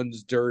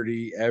 Everyone's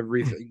dirty.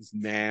 Everything's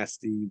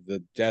nasty.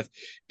 The death.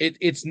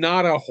 It's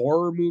not a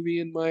horror movie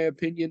in my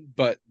opinion,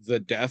 but the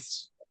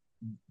deaths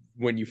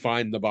when you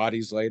find the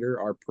bodies later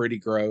are pretty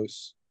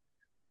gross.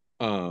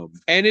 And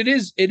it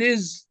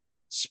is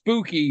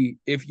spooky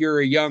if you're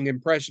a young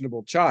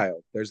impressionable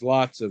child. There's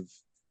lots of,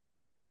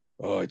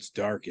 oh, it's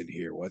dark in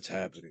here, what's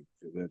happening?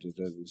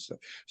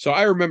 So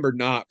I remember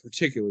not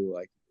particularly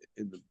like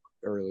it in the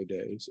early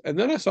days, and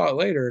then I saw it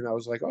later and I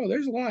was like, oh,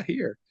 there's a lot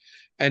here.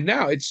 And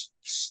now it's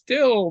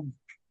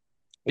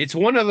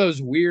one of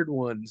those weird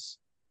ones,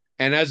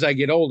 and as I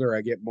get older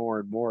I get more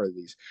and more of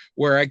these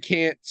where I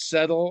can't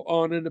settle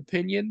on an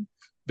opinion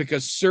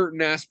because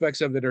certain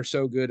aspects of it are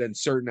so good and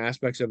certain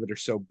aspects of it are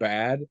so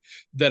bad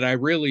that I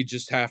really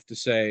just have to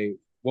say,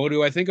 what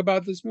do I think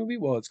about this movie?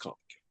 Well, it's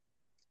complicated.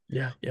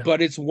 Yeah, yeah.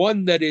 But it's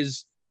one that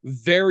is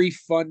very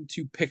fun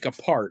to pick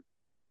apart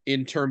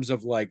in terms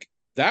of like,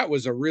 that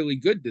was a really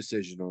good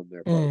decision on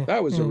their part.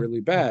 That was a really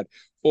bad.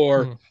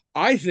 Or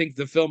I think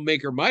the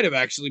filmmaker might have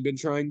actually been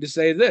trying to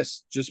say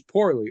this just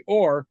poorly.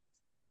 Or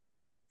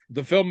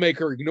the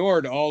filmmaker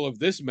ignored all of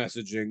this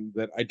messaging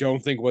that I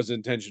don't think was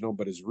intentional,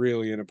 but is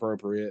really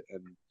inappropriate.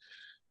 And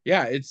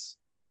yeah, it's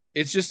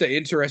just an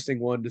interesting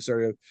one to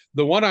sort of.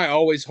 The one I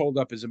always hold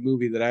up is a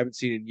movie that I haven't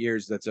seen in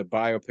years. That's a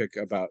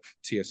biopic about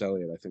T.S.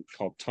 Eliot, I think,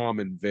 called Tom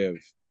and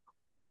Viv.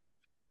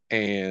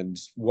 And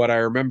what I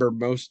remember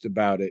most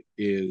about it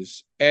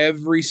is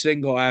every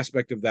single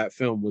aspect of that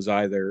film was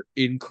either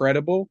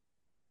incredible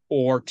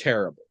or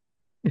terrible.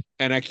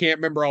 And I can't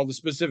remember all the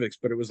specifics,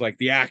 but it was like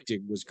the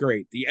acting was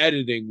great, the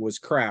editing was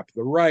crap,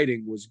 the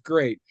writing was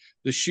great,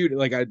 the shooting,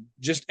 like I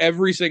just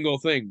every single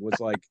thing was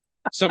like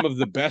some of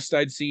the best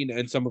I'd seen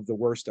and some of the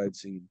worst I'd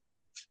seen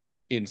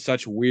in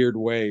such weird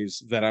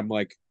ways that I'm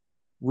like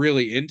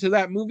really into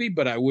that movie,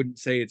 but I wouldn't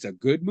say it's a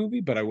good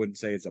movie, but I wouldn't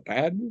say it's a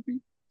bad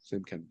movie.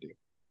 Same kind of deal.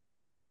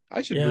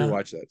 I should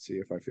rewatch that, see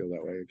if I feel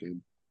that way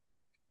again.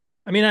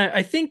 I mean,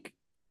 I think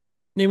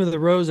Name of the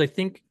Rose, I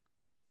think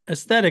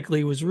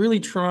aesthetically was really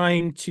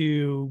trying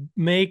to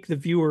make the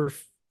viewer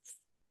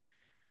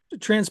to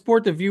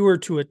transport the viewer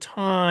to a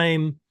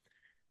time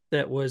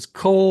that was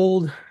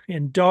cold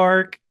and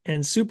dark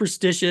and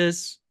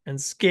superstitious and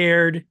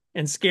scared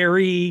and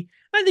scary.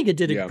 I think it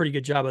did a pretty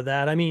good job of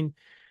that. I mean,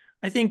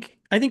 I think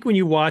when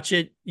you watch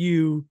it,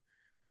 you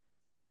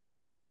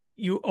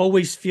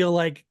always feel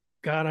like,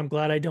 God, I'm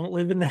glad I don't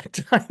live in that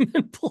time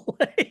and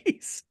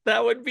place.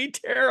 That would be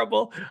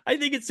terrible. I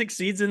think it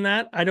succeeds in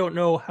that. I don't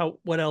know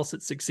what else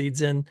it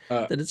succeeds in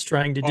that it's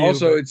trying to do.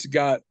 Also, it's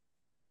got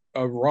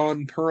a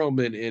Ron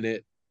Perlman in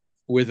it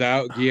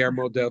without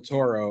Guillermo del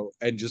Toro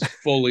and just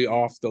fully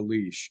off the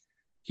leash.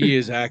 He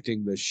is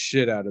acting the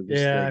shit out of this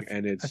thing,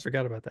 and it's I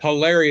forgot about that.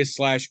 Hilarious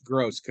 /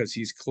 gross because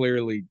he's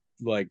clearly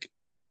like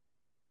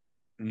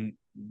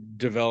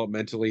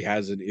developmentally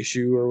has an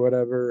issue or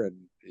whatever,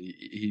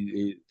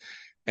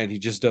 and he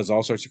just does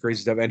all sorts of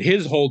crazy stuff. And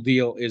his whole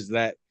deal is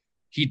that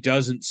he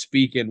doesn't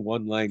speak in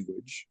one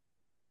language.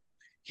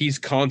 He's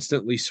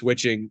constantly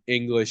switching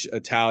English,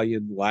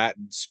 Italian,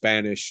 Latin,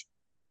 Spanish.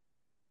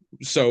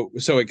 So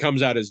it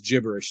comes out as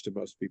gibberish to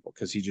most people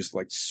because he just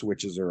like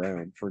switches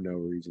around for no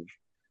reason.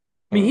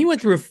 I mean, he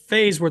went through a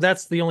phase where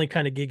that's the only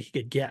kind of gig he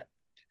could get.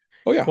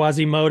 Oh yeah,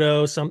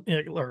 Quasimodo,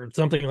 or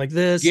something like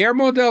this.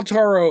 Guillermo del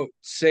Toro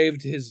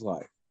saved his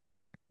life.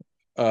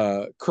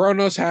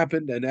 Kronos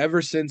happened, and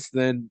ever since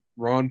then,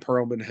 Ron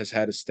Perlman has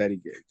had a steady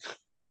gig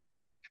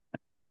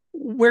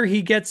where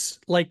he gets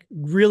like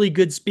really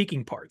good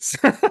speaking parts.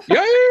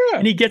 Yeah.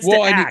 And he gets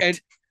to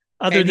act.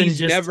 Other than he's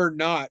just never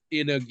not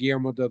in a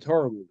Guillermo del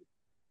Toro movie.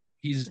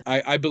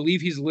 I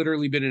believe he's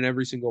literally been in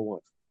every single one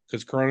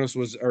because Kronos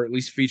was, or at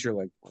least feature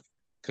length one,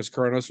 because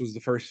Kronos was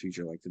the first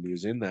feature length, and he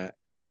was in that.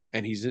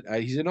 And he's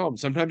in all of them.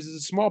 Sometimes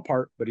it's a small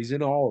part, but he's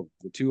in all of them.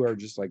 The two are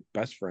just like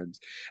best friends.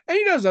 And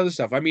he does other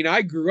stuff. I mean,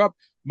 I grew up,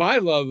 my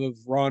love of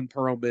Ron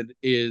Perlman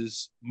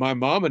is my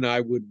mom and I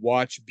would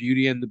watch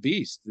Beauty and the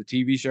Beast, the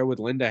TV show with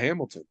Linda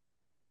Hamilton,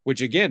 which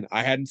again,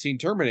 I hadn't seen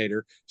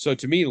Terminator. So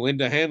to me,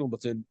 Linda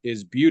Hamilton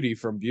is Beauty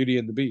from Beauty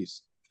and the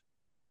Beast.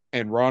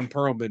 And Ron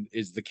Perlman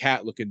is the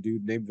cat looking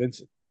dude named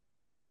Vincent.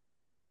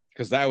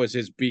 Because that was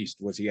his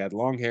beast, was he had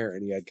long hair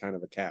and he had kind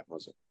of a cat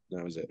muzzle.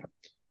 That was it.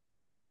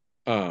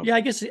 Yeah,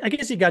 I guess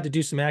he got to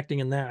do some acting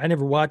in that. I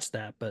never watched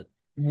that, but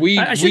we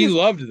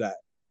loved that.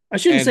 I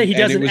shouldn't say he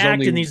doesn't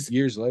act in these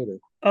years later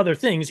other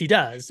things. He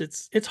does.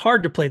 It's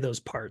hard to play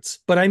those parts,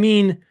 but I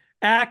mean,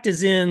 act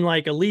is in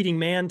like a leading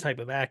man type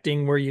of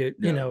acting where you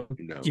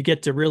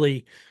get to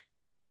really,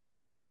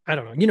 I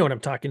don't know, you know what I'm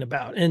talking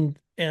about, and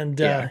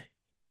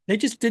they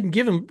just didn't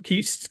give him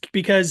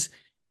because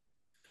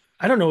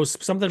I don't know,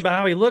 something about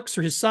how he looks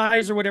or his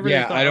size or whatever.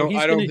 Yeah, I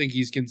don't think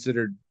he's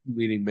considered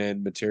leading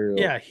man material.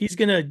 Yeah, he's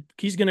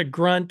gonna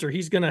grunt, or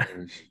he's gonna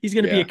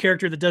be a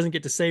character that doesn't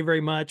get to say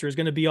very much, or is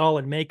gonna be all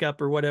in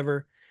makeup or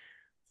whatever.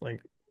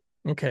 Like,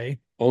 okay,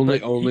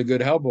 only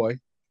good Hellboy.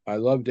 I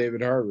love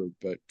David Harbour,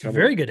 but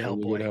very good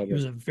Hellboy. He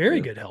was a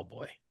very good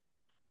Hellboy.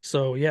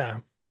 So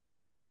yeah,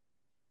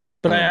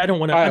 but I don't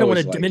want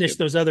to diminish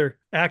those other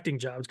acting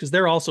jobs because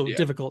they're also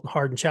difficult and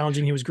hard and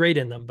challenging. He was great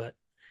in them, but.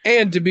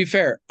 And to be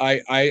fair,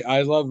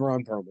 I love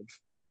Ron Perlman.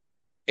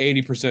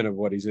 80% of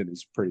what he's in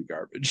is pretty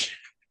garbage.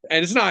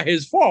 And it's not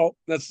his fault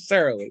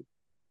necessarily.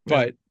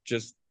 but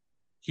just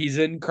he's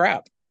in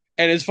crap,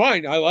 and it's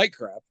fine. I like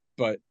crap,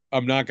 but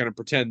I'm not going to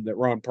pretend that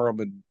Ron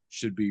Perlman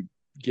should be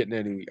getting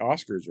any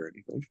Oscars or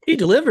anything. He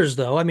delivers,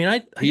 though. I mean, I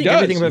He think does.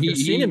 everything I've ever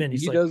seen him in,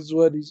 he's he like, does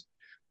what he's.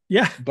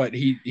 yeah, But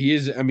he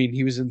is. I mean,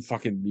 he was in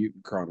fucking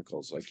Mutant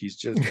Chronicles. Like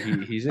he's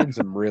in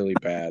some really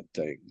bad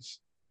things.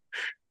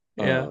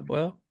 yeah.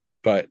 Well,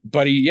 But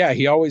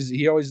he always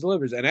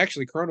delivers. And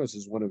actually, Kronos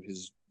is one of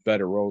his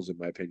better roles in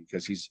my opinion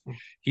because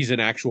he's an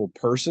actual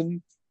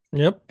person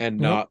yep, and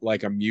yep. not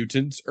like a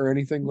mutant or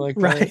anything like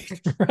Right,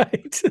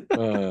 that.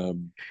 right.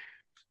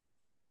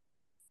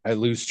 I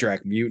lose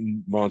track.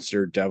 Mutant,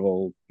 monster,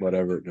 devil,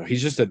 whatever. No,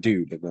 he's just a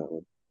dude in that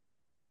one.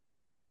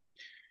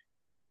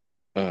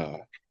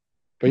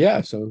 But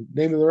yeah, so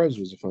Name of the Rose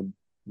was a fun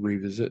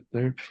revisit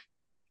there.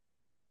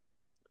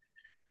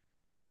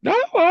 Not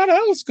a lot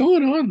else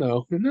going on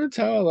though, and that's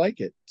how I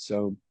like it.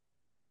 So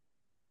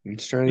I'm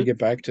just trying to get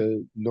back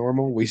to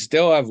normal. We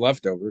still have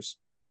leftovers.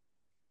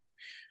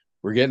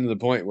 We're getting to the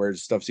point where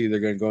stuff's either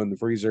going to go in the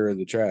freezer or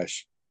the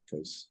trash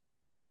because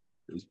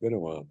it's been a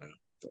while now.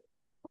 But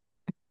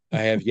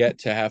I have yet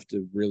to have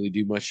to really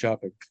do much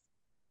shopping.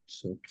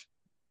 So,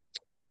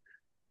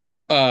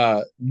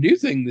 new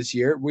thing this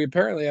year, we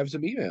apparently have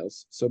some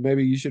emails. So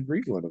maybe you should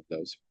read one of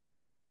those.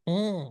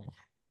 Mm.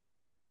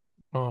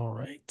 All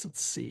right,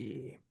 let's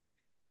see.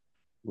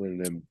 One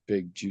of them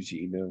big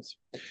juicy emails.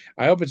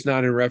 I hope it's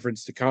not in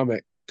reference to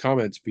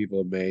comments people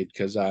have made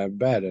because I'm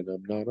bad and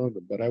I'm not on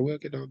them, but I will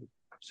get on them.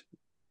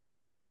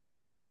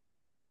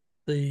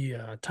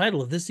 The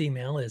title of this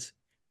email is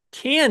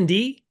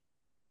Candy.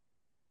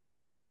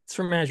 It's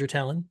from Azure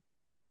Talon.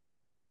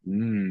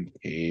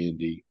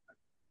 Candy.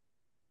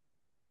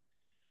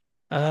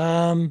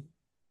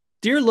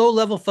 Dear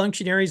low-level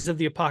functionaries of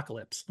the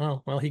apocalypse.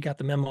 Oh, well, he got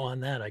the memo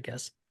on that, I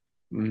guess.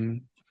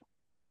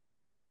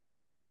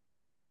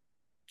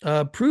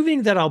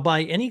 Proving that I'll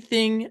buy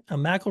anything a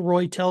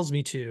McElroy tells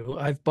me to,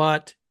 I've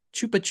bought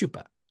Chupa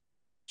Chupa.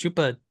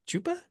 Chupa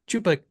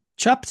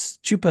Chups?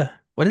 Chupa.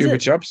 What is Chupa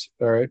it? Chups?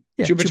 All right.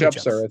 Yeah, Chupa Chupa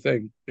Chups are a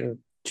thing. Yeah.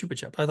 Chupa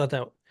Chup. I thought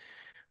that. I don't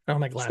have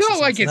my glasses. It's not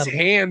like so it's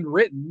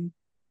handwritten.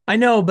 I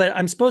know, but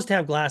I'm supposed to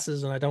have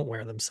glasses and I don't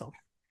wear them. So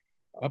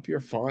up your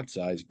font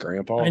size,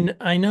 Grandpa.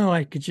 I know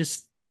I could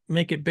just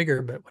make it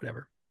bigger, but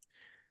whatever.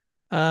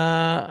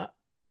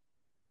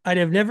 I'd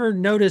have never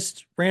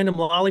noticed random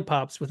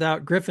lollipops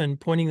without Griffin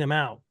pointing them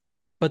out,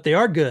 but they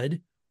are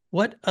good.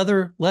 What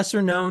other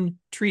lesser known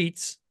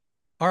treats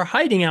are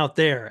hiding out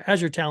there?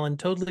 Azure Talon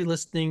totally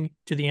listening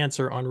to the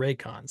answer on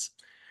Raycons,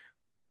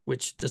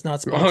 which does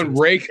not sponsor on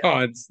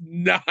Raycons.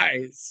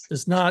 Nice.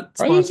 Does not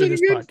sponsor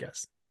this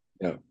podcast.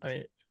 No. I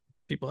mean,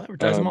 people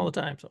advertise them all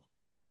the time. So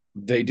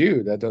they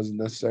do. That doesn't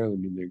necessarily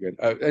mean they're good.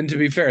 And to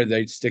be fair,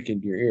 they stick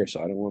into your ear, so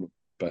I don't want them.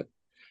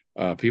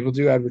 But people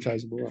do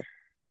advertise them a lot.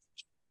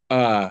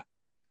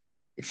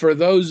 For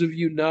those of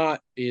you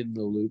not in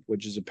the loop,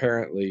 which is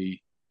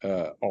apparently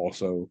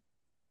also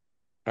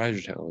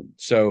Azure Talon.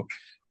 So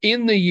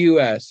in the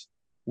US,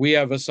 we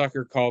have a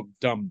sucker called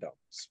Dum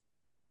Dums.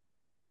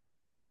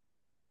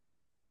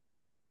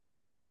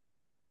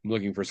 I'm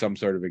looking for some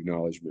sort of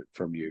acknowledgement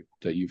from you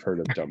that you've heard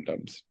of Dum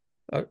Dums.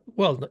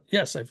 Well,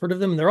 yes, I've heard of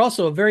them. They're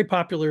also a very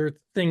popular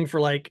thing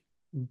for like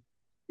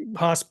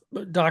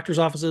doctors'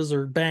 offices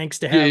or banks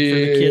to have for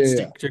the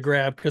kids to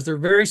grab because they're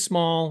very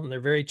small and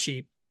they're very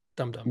cheap.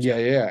 Dum Dums.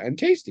 Yeah, and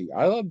tasty.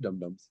 I love Dum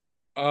Dums.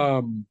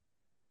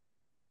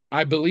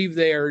 I believe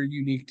they are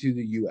unique to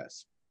the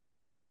U.S.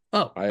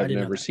 Oh, I have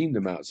never seen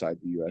them outside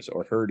the U.S.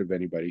 or heard of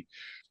anybody.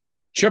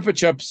 Chupa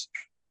Chups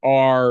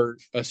are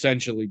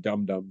essentially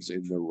Dum Dums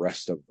in the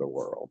rest of the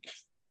world.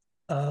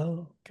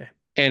 Oh, okay.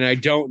 And I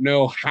don't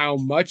know how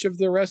much of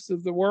the rest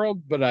of the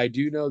world, but I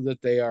do know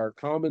that they are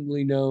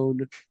commonly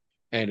known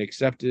and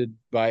accepted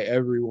by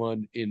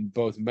everyone in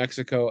both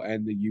Mexico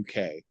and the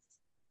UK.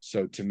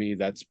 So to me,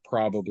 that's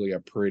probably a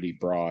pretty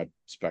broad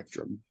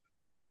spectrum.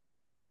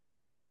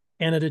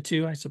 Canada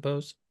too, I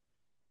suppose.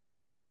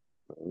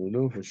 I don't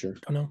know for sure.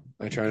 Don't know.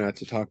 I try not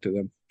to talk to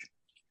them.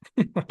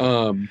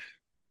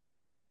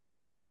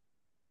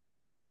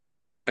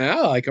 And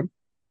I like them,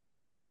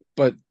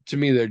 but to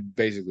me, they're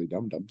basically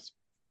Dum Dums.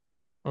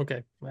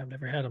 Okay, well, I've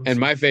never had them. And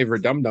my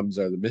favorite Dum Dums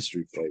are the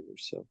mystery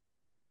flavors. So,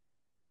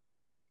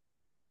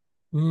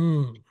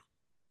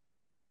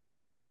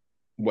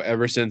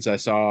 ever since I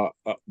saw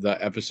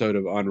the episode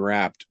of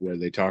Unwrapped where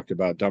they talked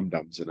about Dum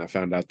Dums, and I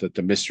found out that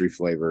the mystery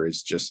flavor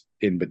is just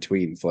in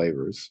between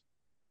flavors.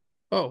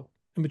 Oh,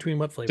 in between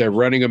what flavors? They're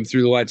running them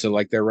through the line, so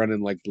like they're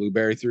running like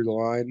blueberry through the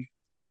line,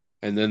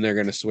 and then they're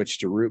going to switch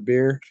to root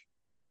beer.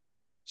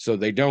 So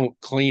they don't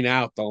clean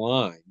out the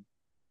line.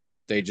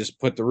 They just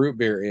put the root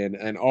beer in,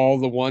 and all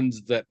the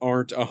ones that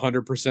aren't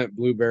 100%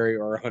 blueberry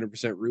or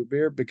 100% root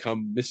beer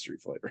become mystery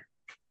flavor.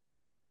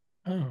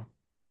 Oh.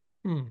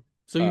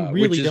 So you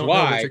really don't know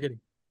what you're getting.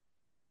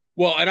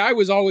 Well, and I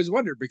was always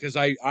wondering because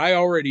I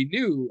already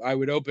knew I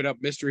would open up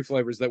mystery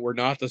flavors that were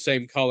not the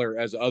same color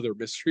as other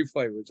mystery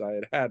flavors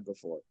I had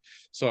before.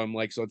 So I'm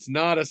like, so it's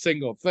not a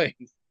single thing.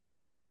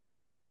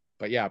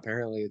 But yeah,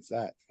 apparently it's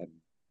that. And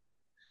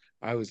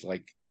I was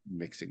like,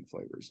 mixing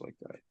flavors like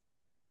that.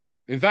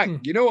 In fact, Hmm.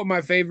 you know what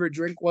my favorite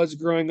drink was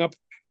growing up,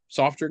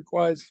 soft drink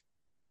wise?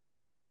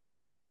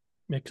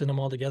 Mixing them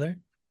all together.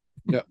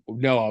 No,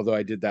 no, although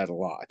I did that a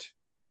lot.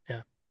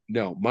 Yeah.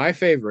 No, my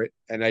favorite,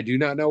 and I do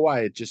not know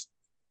why, it just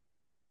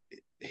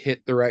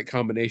hit the right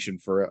combination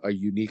for a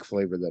unique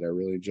flavor that I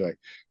really enjoy.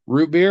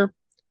 Root beer,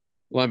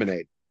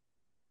 lemonade.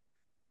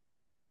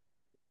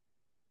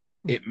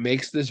 It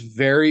makes this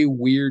very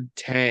weird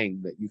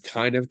tang that you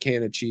kind of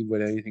can't achieve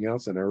with anything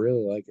else, and I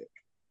really like it.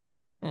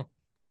 Hmm.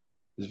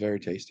 It's very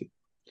tasty.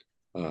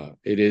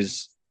 It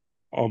is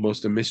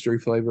almost a mystery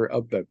flavor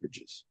of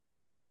beverages.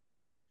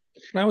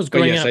 When I was But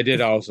growing yes, I up,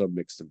 did also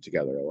mix them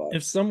together a lot.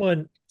 if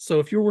someone, so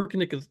if you're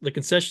working at the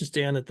concession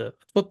stand at the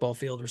football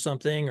field or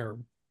something or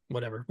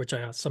whatever, which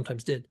I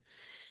sometimes did,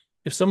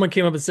 if someone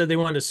came up and said they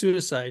wanted a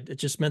suicide, it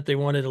just meant they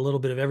wanted a little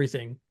bit of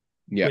everything,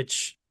 Yeah,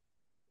 which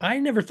I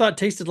never thought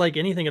tasted like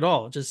anything at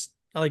all. Just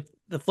like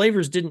the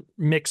flavors didn't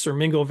mix or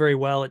mingle very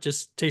well. It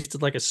just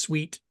tasted like a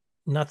sweet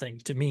nothing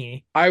to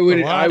me. But a I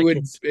lot of would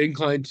kids,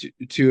 incline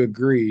to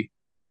agree.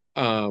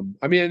 I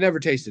mean, it never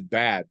tasted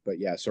bad, but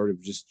yeah, sort of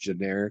just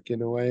generic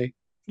in a way.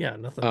 yeah,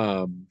 nothing.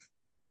 Um,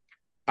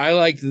 I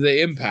liked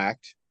the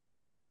impact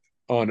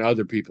on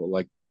other people,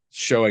 like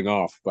showing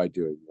off by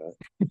doing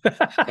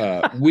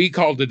that. We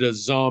called it a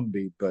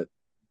zombie, but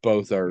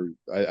both are.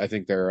 I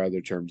think there are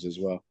other terms as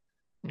well.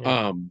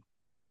 Yeah. Um,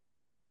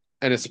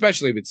 and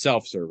especially with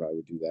self-serve, I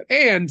would do that,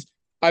 and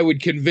I would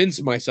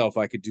convince myself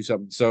I could do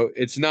something. So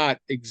it's not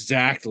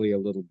exactly a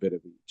little bit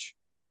of each.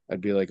 I'd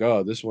be like,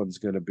 oh, this one's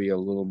going to be a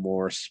little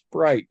more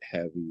Sprite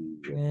heavy,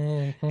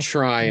 and Mhm.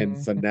 try and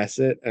Mhm. finesse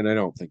it. And I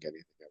don't think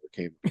anything ever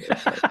came of it.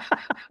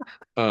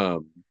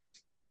 Um,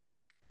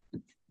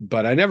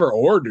 but I never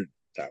ordered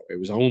that way. It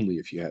was only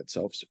if you had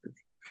self-serve.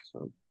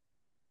 So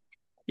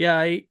Yeah,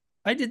 I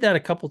did that a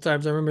couple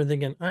times. I remember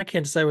thinking, I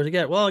can't decide what to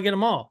get. Well, I'll get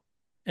them all.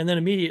 And then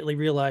immediately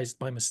realized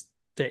my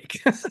mistake.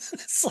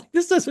 It's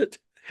like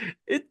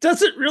it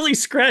doesn't really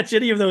scratch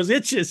any of those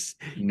itches.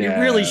 You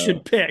really no.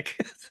 should pick.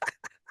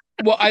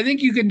 Well, I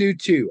think you can do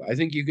two. I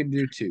think you can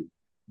do two.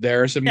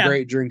 There are some Yeah.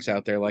 great drinks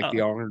out there like the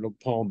Uh, Arnold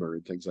Palmer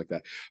and things like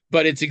that.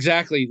 But it's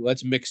exactly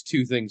let's mix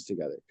two things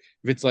together.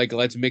 If it's like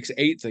let's mix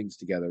eight things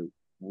together,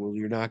 well,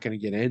 you're not going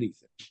to get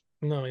anything.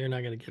 no, you're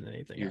not going to get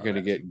anything You're out of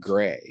going to get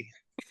gray.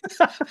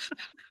 that.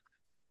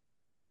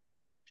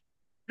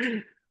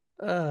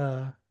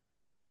 Yeah,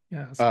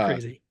 it's Uh,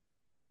 crazy.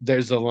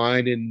 there's a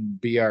line in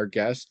 "Be Our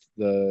Guest,"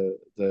 the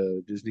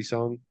Disney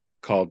song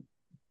called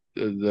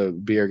the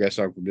 "Be Our Guest"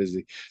 song from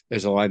Disney.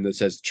 There's a line that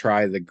says,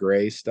 "Try the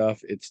gray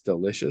stuff; it's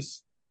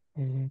delicious."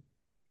 Mhm.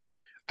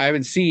 I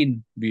haven't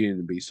seen Beauty and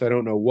the Beast, so I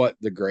don't know what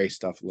the gray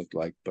stuff looked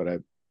like, but I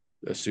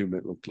assume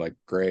it looked like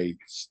gray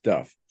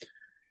stuff.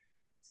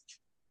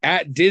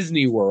 At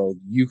Disney World,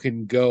 you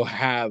can go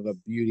have a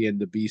Beauty and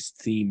the Beast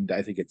themed,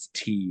 I think it's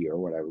tea or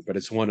whatever, but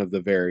it's one of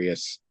the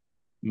various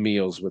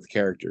meals with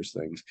characters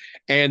things.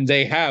 And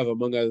they have,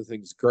 among other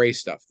things, gray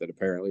stuff that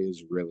apparently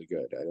is really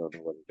good. I don't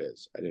know what it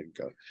is. I didn't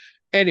go.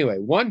 Anyway,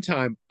 one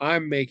time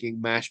I'm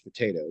making mashed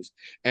potatoes,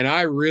 and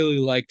I really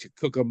like to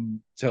cook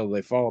them till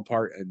they fall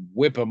apart and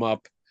whip them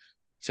up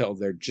till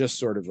they're just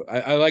sort of,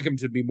 I like them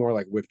to be more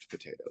like whipped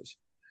potatoes.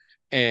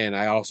 And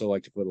I also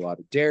like to put a lot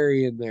of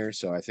dairy in there,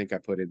 so I think I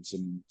put in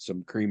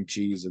some cream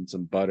cheese and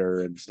some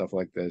butter and stuff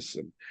like this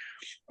and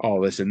all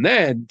this. And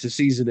then to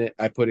season it,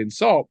 I put in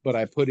salt, but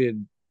I put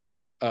in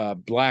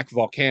black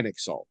volcanic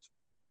salt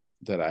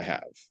that I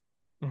have.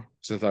 Mm.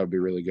 So I thought it would be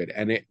really good.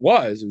 And it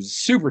was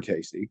super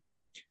tasty.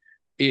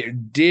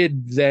 It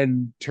did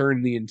then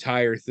turn the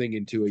entire thing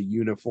into a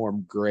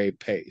uniform gray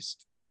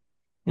paste,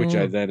 which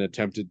I Mm. then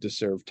attempted to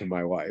serve to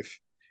my wife.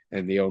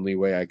 And the only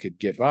way I could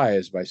get by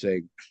is by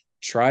saying,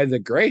 try the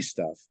gray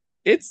stuff.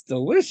 It's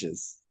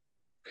delicious.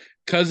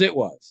 Because it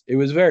was. It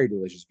was very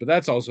delicious. But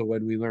that's also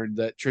when we learned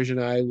that Trish and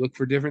I look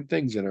for different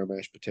things in our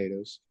mashed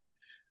potatoes.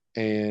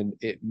 And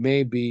it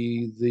may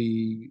be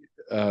the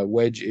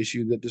wedge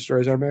issue that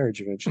destroys our marriage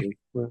eventually.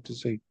 We'll have to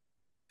see.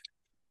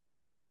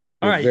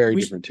 We All have right. very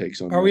different takes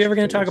on Are we mashed ever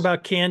going to talk potatoes.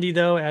 about candy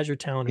though? Azure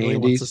Talon really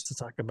wants us Candies. to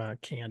talk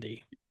about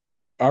candy.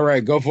 All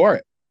right, go for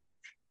it.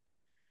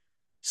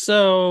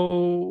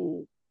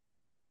 So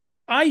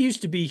I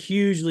used to be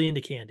hugely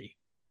into candy.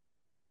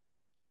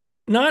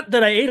 Not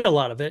that I ate a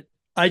lot of it.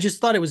 I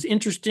just thought it was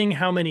interesting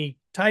how many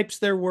types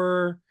there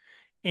were.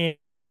 And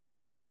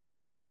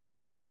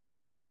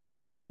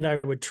I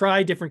would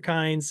try different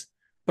kinds,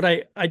 but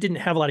I didn't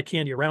have a lot of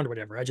candy around or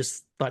whatever. I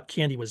just thought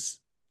candy was,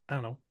 I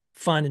don't know,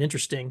 fun and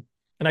interesting.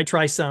 And I'd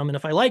try some. And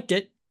if I liked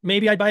it,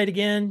 maybe I'd buy it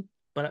again.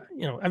 But,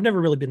 I've never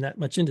really been that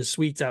much into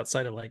sweets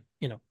outside of like,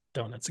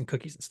 donuts and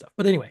cookies and stuff.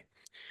 But anyway,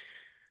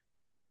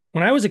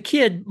 when I was a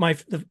kid,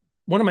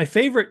 one of my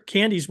favorite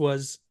candies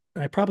was,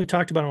 I probably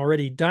talked about them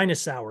already,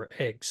 dinosaur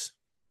eggs.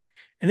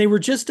 And they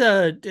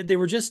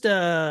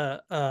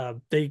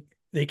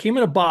came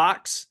in a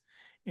box,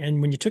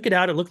 and when you took it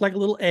out, it looked like a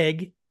little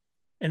egg,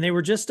 and they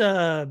were just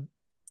a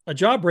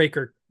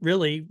jawbreaker,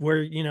 really,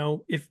 where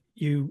if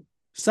you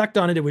sucked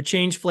on it, it would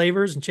change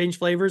flavors and change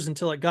flavors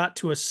until it got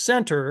to a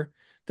center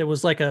that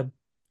was like a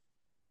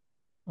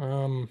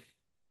Um,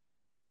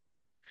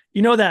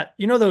 you know that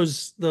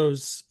those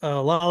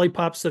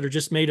lollipops that are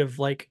just made of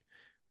like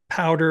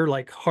powder,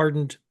 like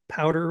hardened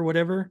powder or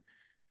whatever.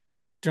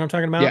 Do you know what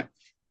I'm talking Yeah, about?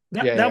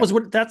 That yeah, that yeah,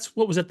 was that's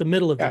what was at the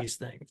middle of yeah. these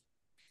things,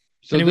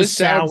 So and it was this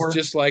sounds sour.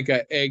 just like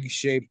a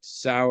egg-shaped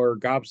sour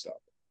gobstopper.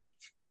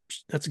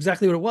 That's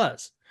exactly what it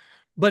was.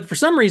 But for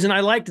some reason, I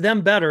liked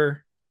them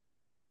better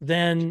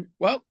than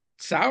Well,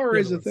 sour the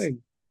is other a ones.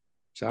 thing.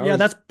 Sour Yeah, is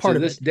that's to part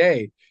of this it.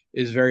 day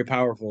is very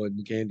powerful in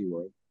the candy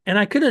world. And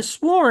I could have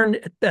sworn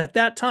at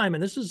that time,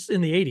 and this was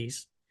in the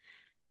 80s,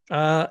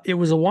 it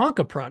was a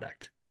Wonka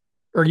product,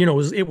 or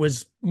it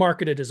was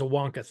marketed as a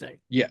Wonka thing.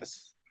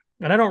 Yes.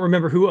 And I don't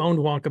remember who owned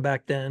Wonka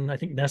back then. I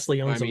think Nestle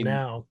I owns them mean,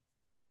 now.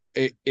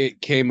 it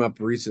came up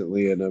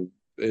recently in a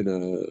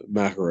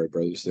McElroy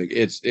Brothers thing.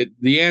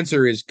 The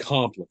answer is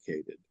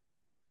complicated.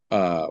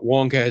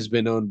 Wonka has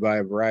been owned by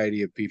a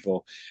variety of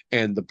people,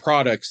 and the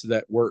products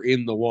that were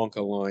in the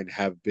Wonka line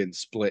have been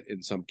split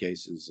in some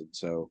cases, and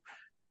so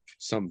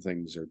some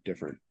things are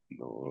different.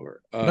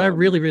 But I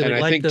really, And really I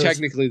like think those.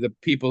 technically the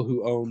people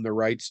who own the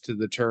rights to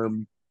the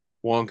term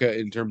Wonka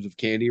in terms of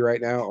candy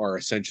right now are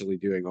essentially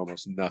doing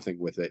almost nothing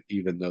with it,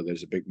 even though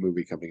there's a big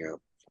movie coming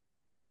out.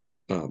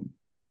 Um,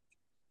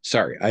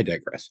 Sorry, I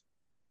digress.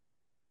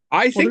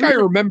 I Well, think there I is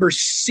a remember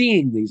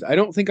seeing these. I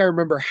don't think I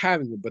remember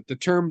having them, but the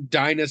term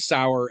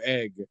dinosaur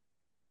egg,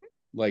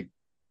 like,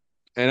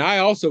 and I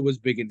also was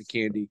big into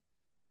candy.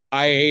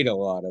 I ate a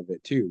lot of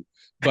it too.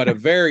 But a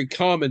very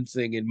common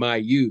thing in my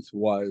youth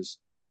was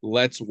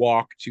let's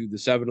walk to the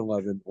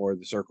 7-Eleven or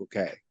the Circle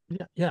K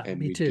yeah, yeah, and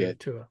me we'd too, get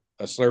too.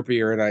 a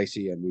Slurpee or an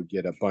icy and we'd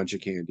get a bunch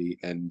of candy.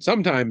 And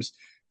sometimes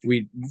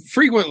we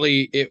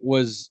frequently it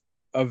was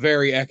a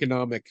very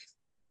economic,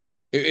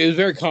 it was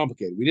very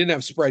complicated. We didn't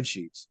have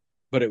spreadsheets,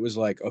 but it was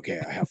like, okay,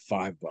 I have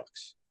 $5.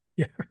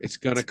 Yeah, It's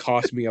gonna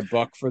cost me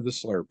 $1 for the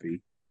Slurpee.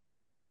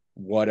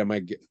 What am I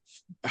get?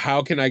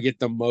 How can I get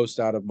the most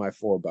out of my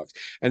 $4?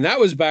 And that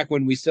was back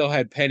when we still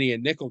had penny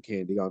and nickel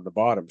candy on the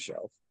bottom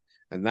shelf,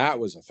 and that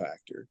was a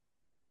factor.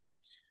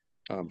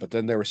 But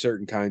then there were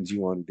certain kinds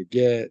you wanted to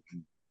get.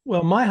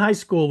 well, my high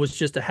school was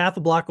just a half a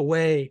block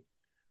away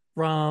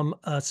from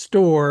a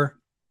store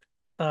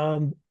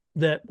um,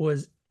 that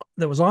was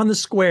that was on the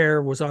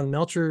square, was on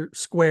Melcher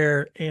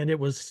Square, and it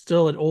was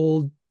still an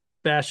old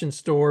fashioned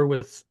store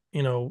with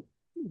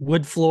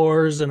wood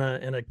floors and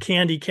a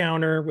candy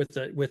counter with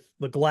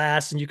the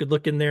glass, and you could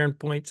look in there and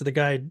point to the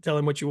guy, tell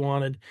him what you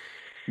wanted.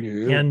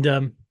 Yeah.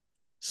 And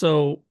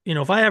so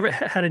if I ever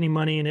had any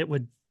money, and it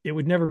would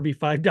never be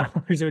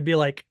 $5, it would be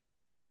like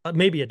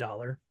maybe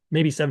 $1,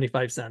 maybe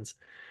 75 cents.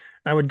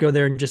 I would go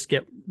there and just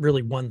get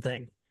really one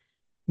thing,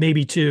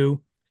 maybe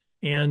two,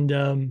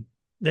 and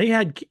they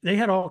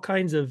had all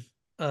kinds of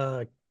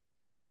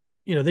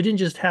they didn't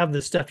just have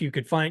the stuff you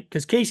could find,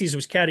 because Casey's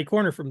was catty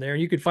corner from there.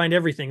 You could find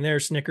everything there,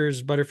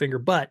 Snickers,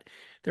 Butterfinger, but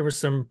there was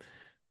some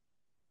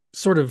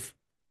sort of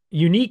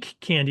unique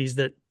candies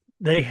that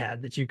they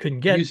had that you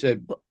couldn't You get.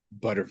 said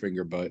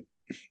Butterfinger butt.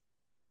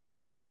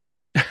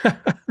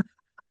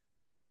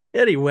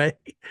 Anyway,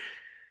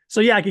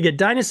 so yeah, I could get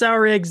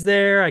dinosaur eggs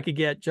there. I could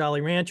get Jolly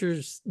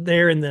Ranchers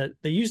there, and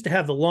they used to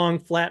have the long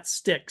flat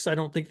sticks. I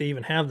don't think they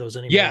even have those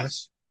anymore.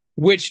 Yes,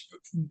 which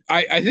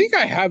I think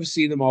I have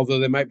seen them, although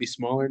they might be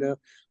smaller now.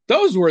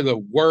 Those were the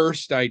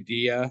worst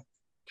idea.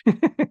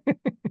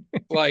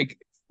 Like,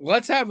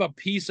 let's have a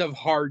piece of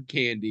hard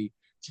candy,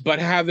 but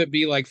have it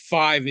be like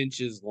 5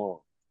 inches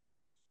long.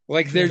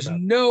 Like, Forget there's about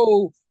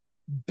no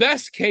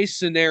best case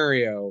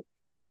scenario.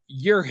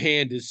 Your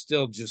hand is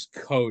still just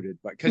coated,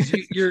 but because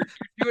you're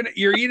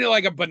eating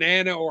like a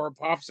banana or a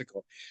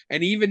popsicle,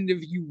 and even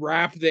if you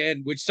wrap the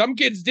end, which some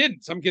kids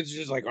didn't, some kids are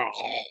just like,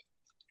 oh.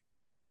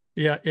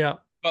 yeah, yeah.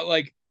 But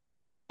like,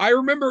 I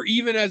remember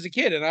even as a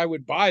kid, and I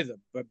would buy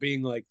them, but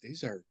being like,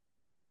 these are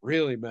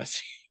really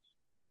messy.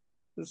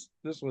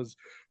 This was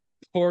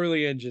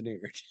poorly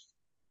engineered.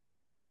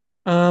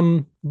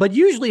 But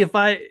usually if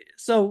I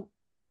so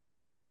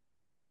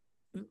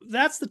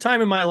that's the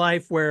time in my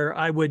life where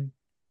I would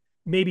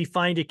maybe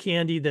find a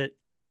candy that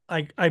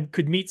I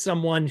could meet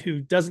someone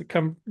who didn't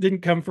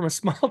come from a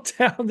small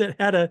town that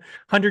had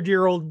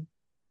 100-year-old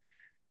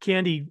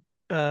candy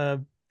uh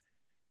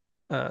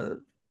uh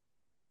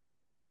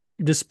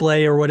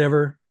display or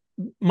whatever,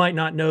 might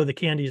not know the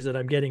candies that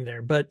I'm getting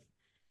there. But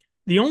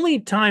the only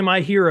time I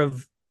hear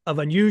of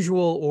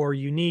unusual or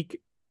unique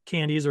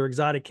candies or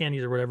exotic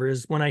candies or whatever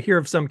is when I hear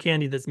of some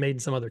candy that's made in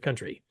some other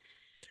country.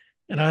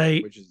 And Yeah, I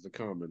which is the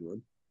common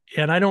one.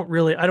 and I don't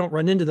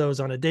run into those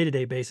on a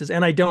day-to-day basis,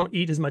 and I don't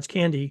eat as much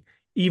candy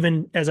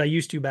even as I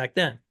used to back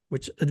then,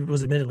 which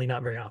was admittedly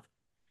not very often.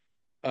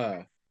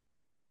 Uh,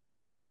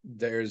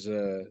 there's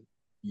a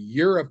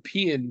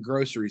European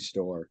grocery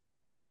store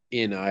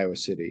in Iowa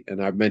City,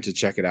 and I've meant to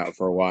check it out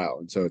for a while.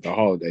 And so at the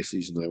holiday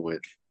season, I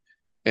went.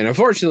 And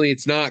unfortunately,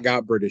 it's not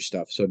got British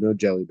stuff, so no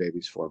jelly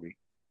babies for me.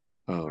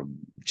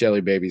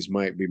 Jelly babies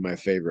might be my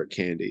favorite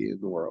candy in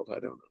the world. I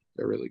don't know.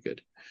 They're really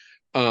good.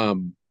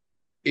 Um,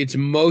 it's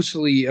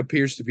mostly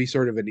appears to be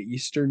sort of an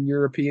Eastern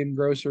European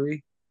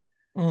grocery.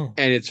 Mm.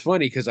 And it's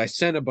funny because I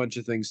sent a bunch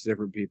of things to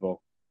different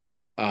people.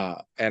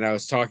 And I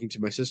was talking to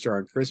my sister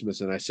on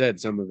Christmas, and I said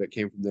some of it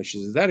came from there.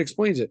 She says that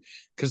explains it,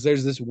 because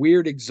there's this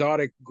weird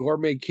exotic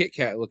gourmet Kit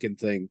Kat looking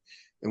thing,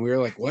 and we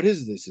were like, "What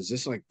is this? Is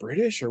this like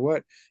British or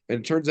what?" And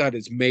it turns out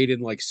it's made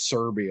in like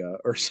Serbia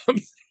or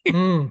something.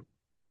 Mm.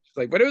 It's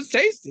like, but it was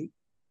tasty.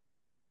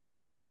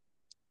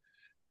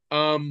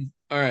 All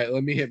right,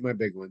 let me hit my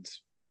big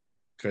ones,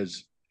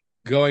 because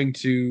going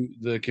to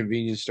the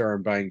convenience store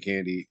and buying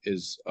candy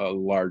is a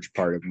large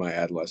part of my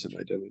adolescent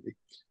identity.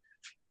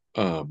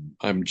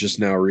 I'm just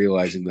now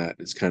realizing that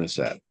it's kind of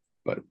sad,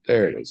 but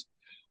there it is.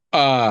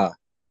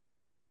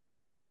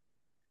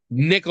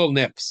 Nickel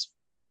Nips,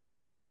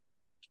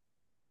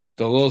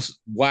 the little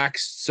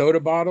wax soda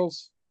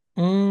bottles.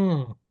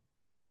 Mm.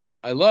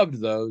 I loved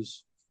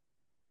those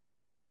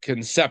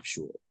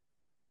conceptual,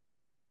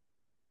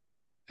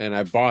 and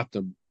I bought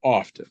them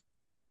often.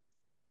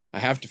 I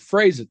have to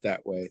phrase it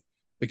that way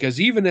because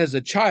even as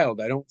a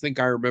child, I don't think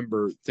I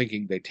remember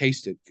thinking they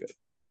tasted good,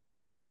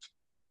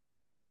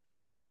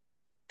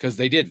 because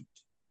they didn't.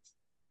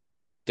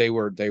 They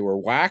were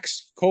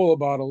wax cola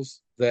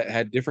bottles that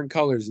had different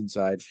colors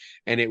inside,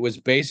 and it was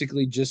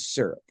basically just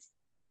syrup,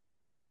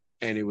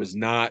 and it was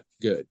not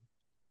good.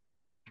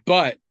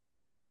 But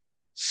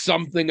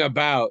something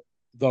about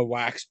the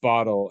wax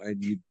bottle,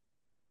 and you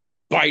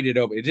bite it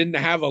open. It didn't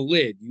have a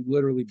lid. You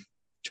literally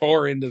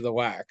tore into the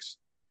wax,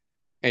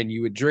 and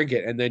you would drink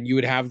it, and then you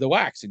would have the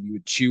wax, and you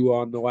would chew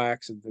on the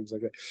wax and things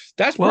like that.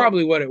 That's Well,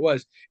 probably what it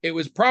was. It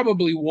was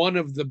probably one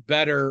of the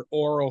better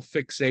oral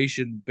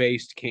fixation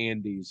based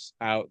candies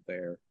out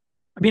there.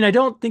 I mean, I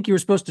don't think you were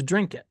supposed to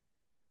drink it.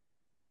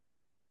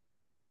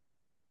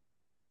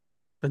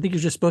 I think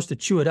you're just supposed to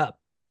chew it up,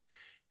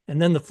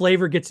 and then the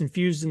flavor gets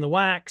infused in the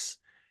wax,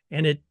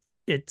 and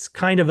it's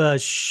kind of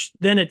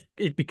then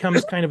it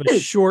becomes kind of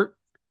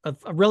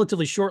a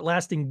relatively short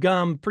lasting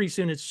gum. Pretty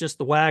soon, it's just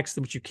the wax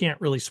which you can't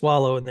really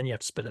swallow, and then you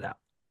have to spit it out.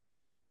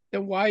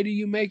 Then why do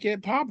you make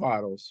it pop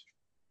bottles?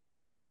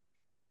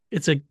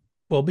 It's a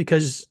well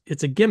because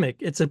it's a gimmick.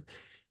 It's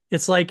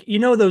like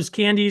those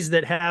candies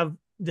that have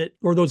that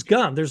or those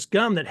gum. There's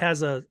gum that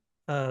has a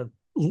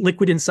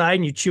liquid inside,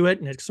 and you chew it,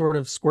 and it sort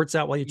of squirts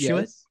out while you chew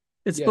it. Yes.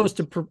 It's Yes.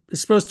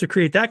 supposed to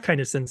create that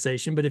kind of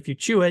sensation, but if you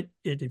chew it,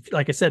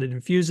 like I said, it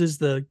infuses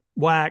the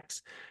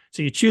wax.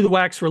 So you chew the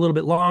wax for a little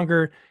bit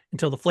longer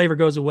until the flavor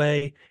goes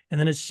away, and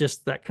then it's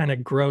just that kind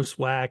of gross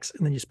wax,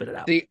 and then you spit it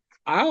out. See,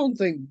 I don't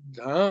think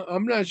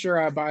I'm not sure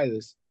I buy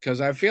this,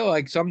 because I feel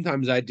like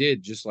sometimes I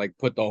did just like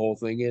put the whole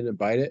thing in and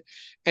bite it,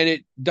 and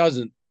it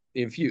doesn't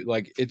infuse.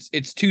 Like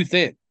it's too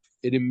thin.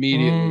 It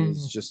immediately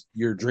is just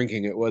you're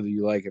drinking it whether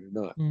you like it or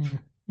not.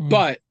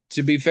 But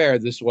to be fair,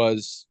 this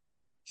was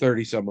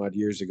 30 some odd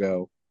years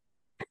ago.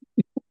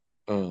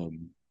 Well,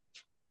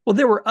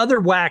 there were other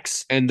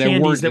wax and there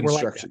candies weren't that were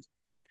like that. instructions.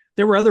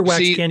 There were other wax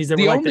See, candies that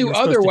the were like only that.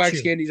 other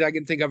wax candies I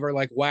can think of are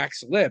like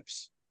wax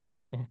lips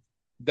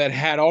that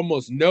had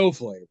almost no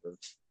flavor.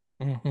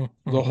 The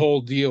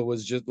whole deal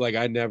was just like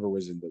I never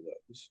was into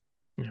those.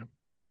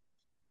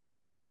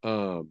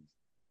 Yeah.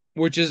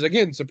 Which is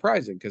again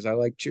surprising because I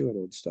like chewing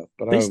on stuff,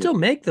 but they still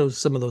make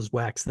some of those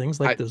wax things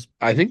like those.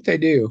 I think they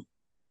do.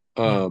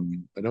 I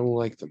don't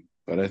like them,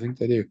 but I think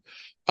they do.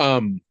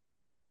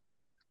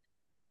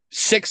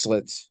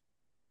 Sixlets,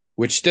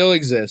 which still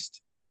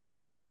exist,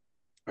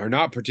 are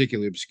not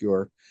particularly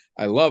obscure.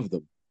 I love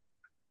them.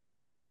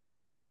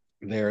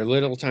 They are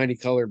little tiny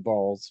colored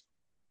balls,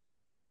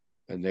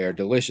 and they are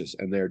delicious.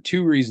 And there are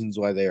two reasons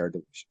why they are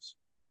delicious.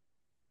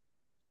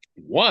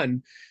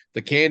 One,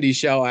 the candy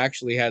shell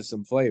actually has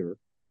some flavor.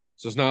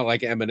 So it's not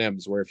like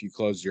M&Ms where if you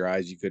closed your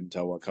eyes, you couldn't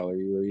tell what color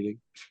you were eating.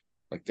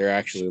 Like they're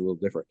actually a little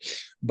different.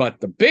 But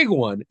the big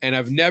one, and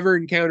I've never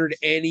encountered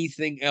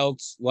anything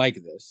else like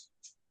this,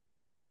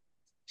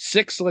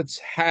 Sixlets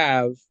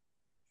have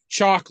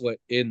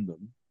chocolate in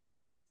them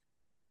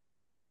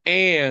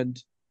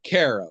and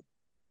carob.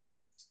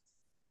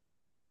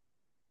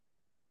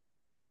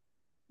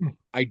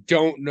 I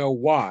don't know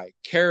why.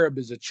 Carob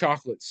is a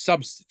chocolate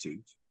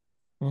substitute.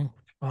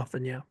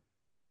 Often, yeah.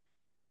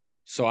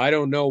 So I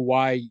don't know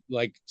why,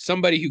 like,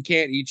 somebody who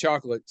can't eat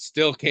chocolate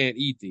still can't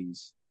eat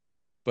these,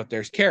 but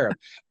there's carob.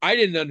 I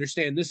didn't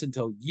understand this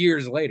until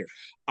years later.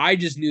 I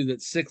just knew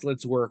that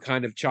Sixlets were a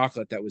kind of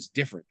chocolate that was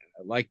different.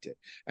 I liked it.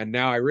 And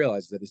now I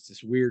realize that it's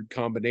this weird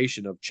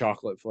combination of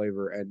chocolate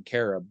flavor and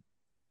carob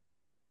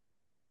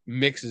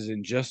mixes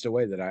in just a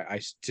way that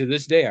I to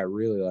this day, I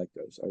really like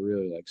those. I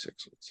really like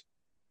Sixlets.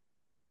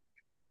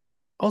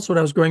 Also, when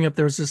I was growing up,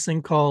 there was this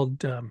thing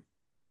called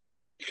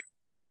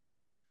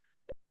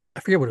I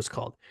forget what it's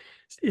called.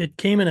 It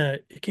came in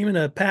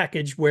a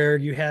package where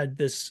you had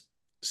this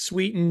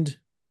sweetened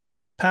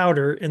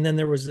powder, and then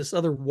there was this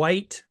other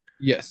white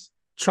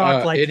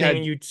chalk-like thing,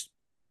 and you'd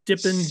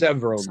dip in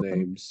several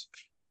names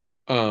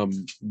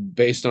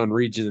based on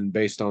region and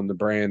based on the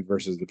brand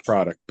versus the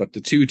product. But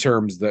the two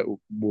terms that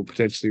will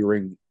potentially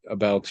ring a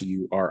bell to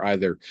you are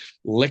either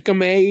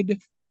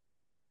Lickamade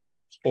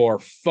or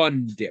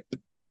Fun Dip.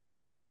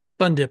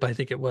 Fun Dip, I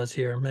think it was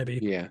here, maybe.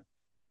 Yeah.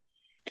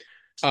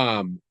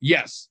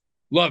 Yes.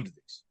 Loved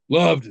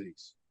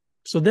these.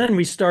 So then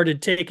we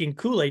started taking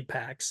Kool-Aid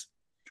packs.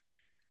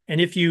 And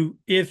if you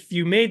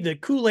made the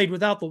Kool-Aid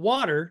without the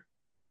water,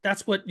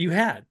 that's what you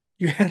had.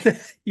 You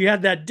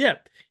had that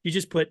dip. You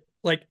just put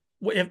like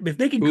if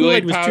making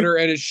Kool-Aid was powder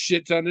and a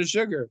shit ton of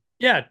sugar.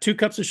 Yeah, 2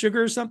 cups of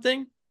sugar or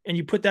something, and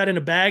you put that in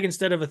a bag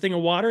instead of a thing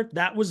of water.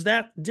 That was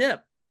that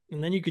dip,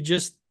 and then you could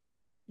just,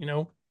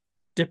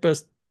 dip a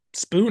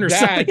spoon or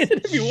something in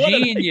it if you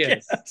wanted.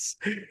 Genius.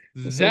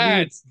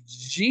 That's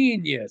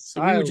genius.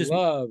 So I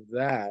love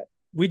that.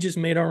 We just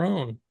made our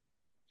own,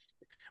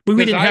 but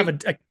we didn't have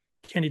a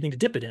candy thing to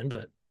dip it in.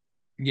 But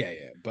yeah,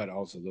 but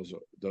also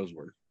those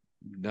were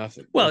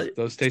nothing. Well,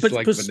 those tasted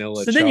like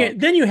vanilla. So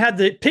then you had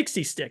the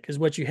pixie stick is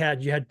what you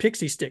had. You had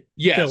pixie stick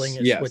filling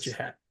is what you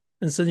had,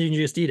 and so you can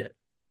just eat it,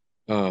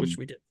 which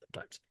we did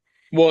sometimes.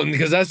 Well,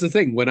 because that's the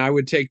thing. When I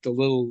would take the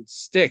little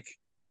stick,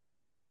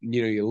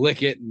 you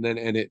lick it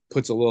and it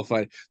puts a little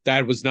fine.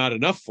 That was not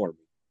enough for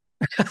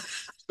me.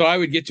 So I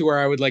would get to where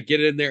I would like get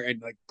in there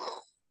and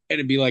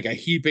it'd be like a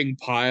heaping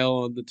pile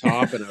on the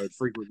top, and I would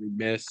frequently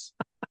miss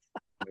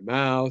my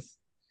mouth.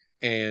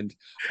 And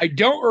I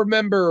don't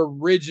remember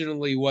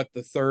originally what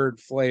the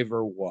third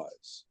flavor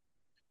was,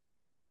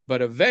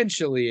 but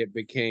eventually it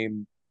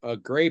became a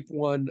grape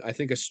one, I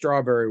think a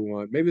strawberry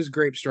one. Maybe it was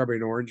grape, strawberry,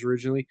 and orange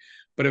originally,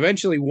 but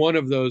eventually one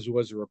of those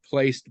was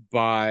replaced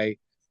by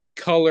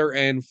color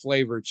and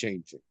flavor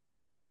changing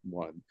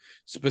one.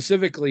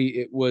 Specifically,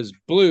 it was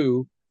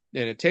blue,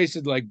 and it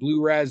tasted like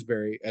blue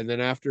raspberry, and then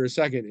after a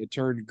second, it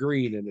turned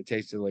green, and it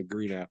tasted like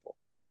green apple.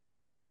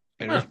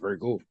 And it was pretty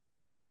cool.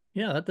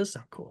 Yeah, that does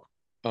sound cool.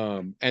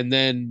 And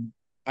then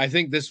I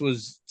think this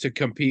was to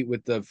compete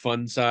with the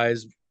fun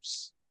size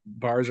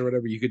bars or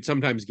whatever. You could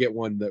sometimes get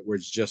one that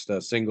was just a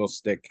single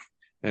stick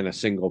and a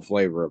single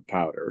flavor of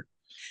powder.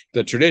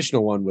 The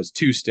traditional one was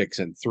 2 sticks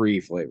and 3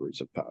 flavors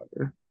of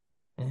powder.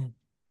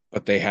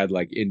 But they had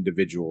like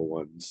individual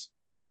ones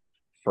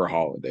for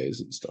holidays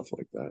and stuff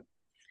like that.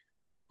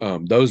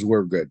 Those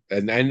were good.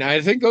 And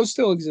I think those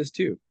still exist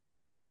too.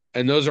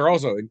 And those are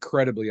also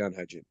incredibly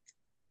unhygienic.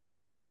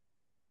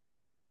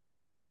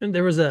 And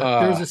there was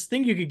this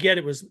thing you could get.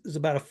 It was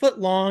about a foot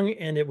long,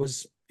 and it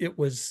was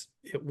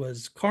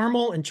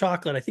caramel and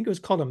chocolate. I think it was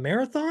called a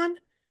Marathon.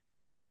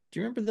 Do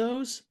you remember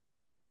those?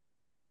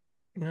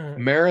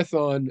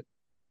 Marathon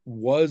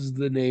was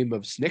the name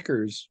of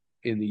Snickers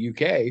in the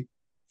UK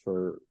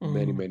for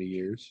many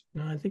years.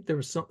 No, I think there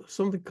was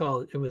something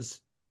called it was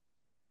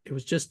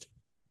just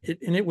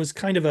it, and it was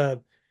kind of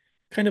a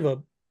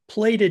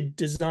plated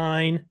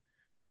design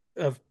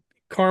of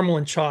caramel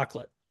and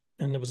chocolate.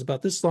 And it was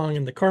about this long,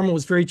 and the caramel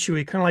was very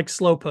chewy, kind of like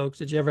slow pokes.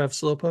 Did you ever have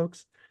slow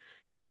pokes?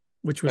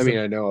 Which was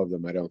I know of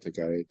them. I don't think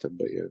I ate them,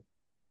 but yeah.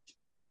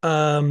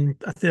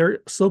 Their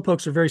slow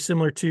pokes are very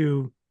similar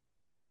to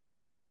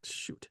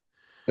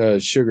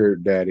Sugar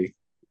Daddy,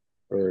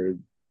 or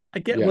I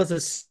get was a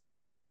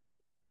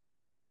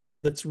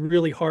that's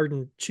really hard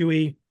and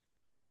chewy.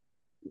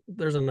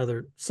 There's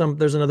another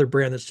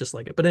brand that's just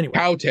like it, but anyway,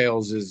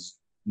 Cowtails is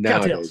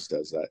nowadays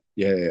does that.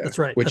 Yeah. That's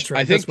right. Which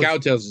I think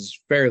Cowtails is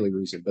fairly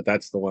recent, but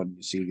that's the one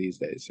you see these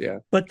days. Yeah.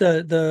 But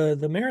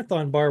the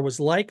Marathon bar was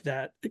like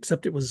that,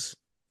 except it was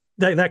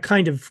that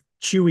kind of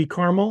chewy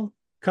caramel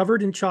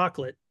covered in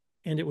chocolate,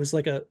 and it was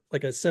like a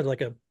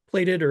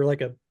plated or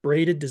like a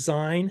braided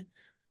design,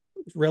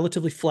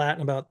 relatively flat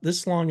and about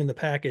this long in the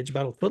package,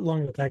 about a foot long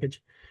in the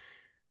package.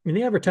 I mean,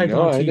 they advertised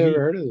on TV. I never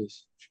heard of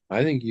this.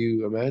 I think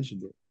you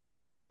imagined it.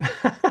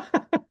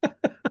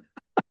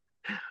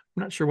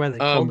 I'm not sure why they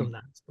called them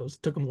that. I suppose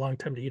it took them a long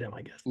time to eat them,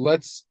 I guess.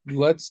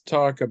 Let's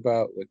talk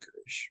about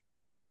licorice.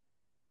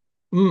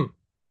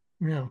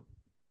 Yeah.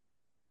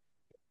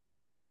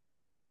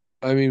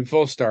 I mean,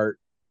 full start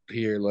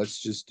here.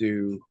 Let's just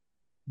do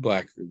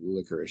black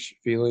licorice.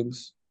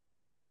 Feelings?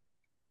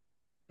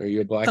 Are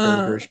you a black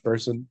licorice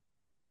person?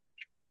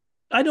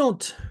 I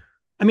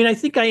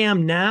think I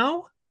am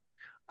now.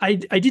 I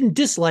didn't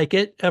dislike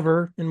it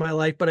ever in my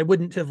life, but I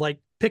wouldn't have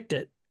picked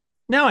it.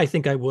 Now I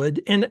think I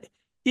would.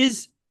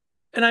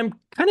 And I'm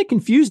kind of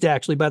confused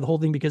actually by the whole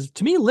thing, because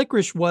to me,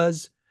 licorice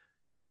was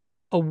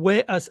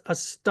a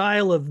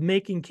style of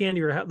making candy,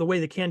 or the way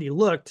the candy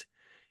looked.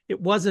 It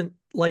wasn't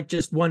like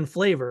just one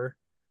flavor.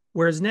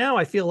 Whereas now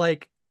I feel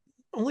like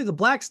only the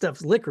black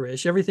stuff's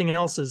licorice. Everything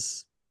else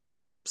is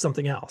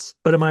something else.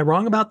 But am I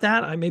wrong about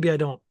that? Maybe I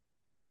don't.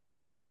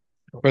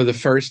 For the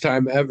first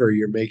time ever,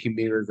 you're making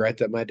me regret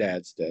that my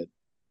dad's dead.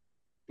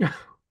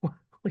 What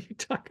are you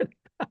talking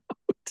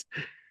about?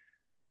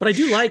 But I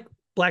do like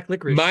black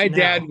licorice. My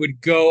dad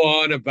would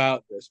go on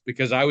about this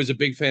because I was a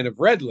big fan of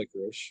red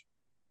licorice.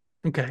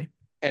 Okay.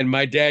 And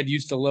my dad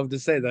used to love to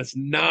say that's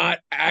not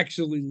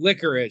actually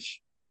licorice.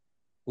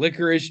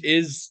 Licorice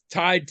is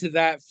tied to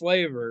that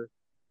flavor,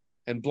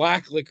 and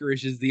black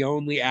licorice is the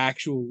only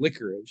actual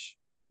licorice.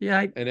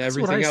 Yeah, and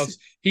everything else.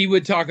 He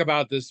would talk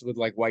about this with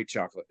white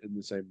chocolate in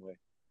the same way.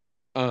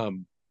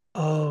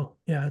 Oh,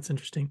 yeah, that's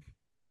interesting.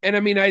 And I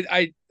mean,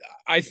 I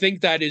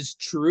think that is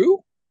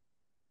true.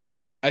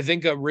 I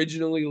think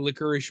originally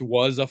licorice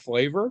was a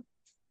flavor,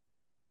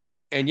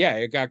 And yeah,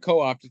 it got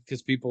co-opted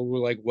because people were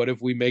like, what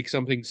if we make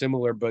something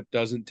similar but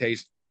doesn't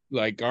taste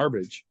like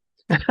garbage?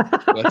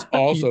 Let's you,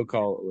 also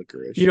call it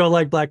licorice. you don't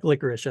like black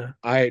licorice, huh?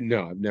 I've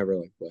never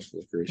liked black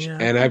licorice. Yeah,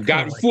 And I I've kind of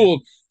gotten like it.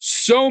 fooled.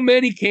 So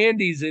many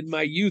candies in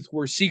my youth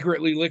were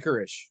secretly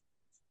licorice.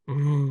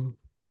 Mm.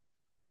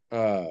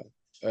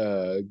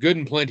 Good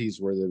and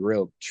Plenty's were the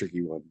real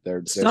tricky one.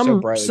 They're so Some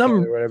brightly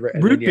colored or whatever.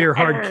 And then root beer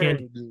hard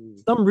candy.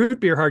 Some root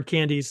beer hard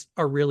candies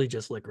are really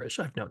just licorice.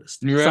 I've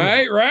noticed.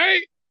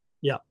 Right.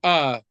 Yeah.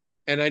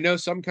 And I know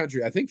some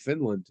country, I think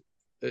Finland,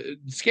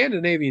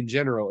 Scandinavia in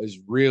general is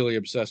really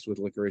obsessed with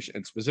licorice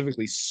and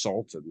specifically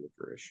salted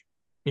licorice.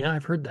 Yeah,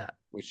 I've heard that.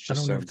 Which I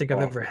just don't think I've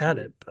ever had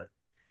it, but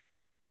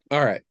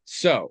all right.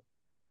 So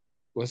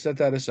let's set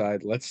that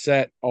aside. Let's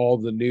set all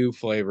the new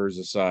flavors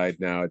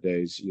aside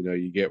nowadays. You know,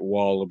 you get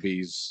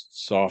Wallabies,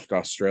 soft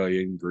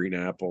Australian green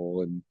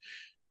apple, and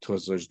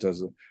Twizzlers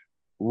does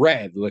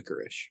red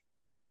licorice.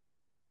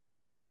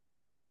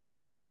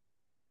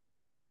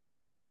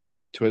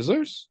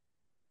 Twizzlers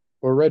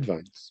or red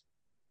vines?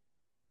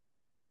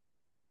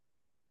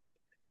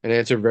 And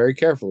answer very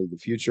carefully. The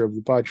future of the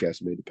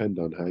podcast may depend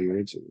on how you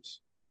answer this.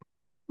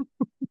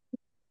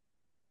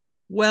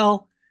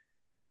 well,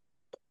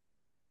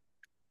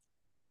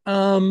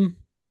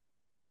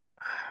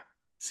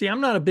 see,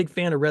 I'm not a big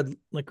fan of red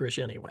licorice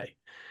anyway.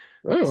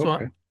 Oh, so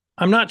okay.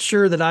 I'm not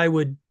sure that I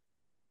would.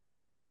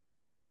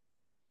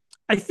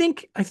 I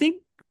think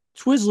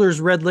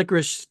Twizzlers red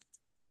licorice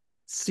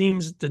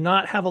seems to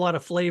not have a lot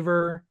of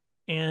flavor,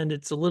 and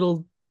it's a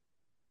little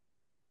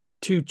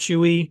too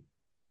chewy.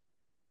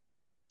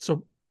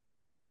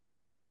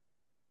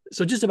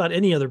 So just about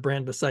any other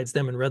brand besides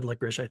them and red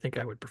licorice, I think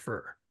I would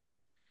prefer.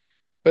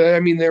 But I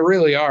mean, there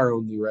really are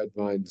only red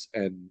vines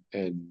and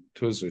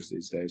Twizzlers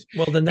these days.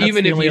 Well, then that's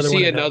even the if only you other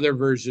see one another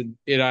version,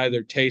 it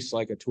either tastes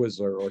like a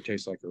Twizzler or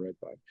tastes like a red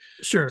vine.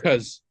 Sure.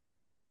 Because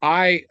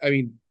I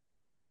mean,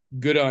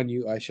 good on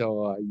you. I shall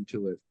allow you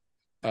to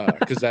live.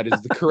 Because that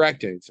is the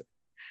correct answer.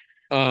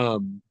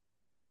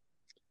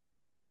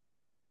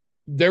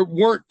 There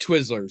weren't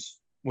Twizzlers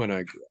when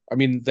I grew up. I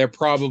mean, there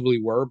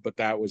probably were, but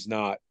that was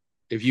not.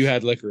 If you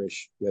had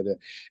licorice, you had to.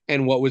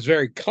 And what was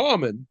very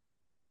common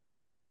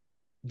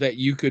that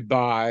you could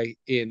buy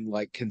in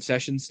like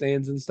concession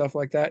stands and stuff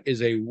like that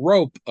is a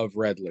rope of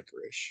red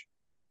licorice.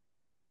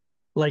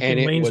 Like and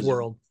in Wayne's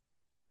World.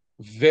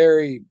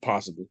 Very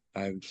possibly.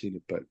 I haven't seen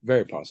it, but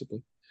very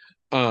possibly.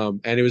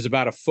 And it was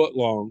about a foot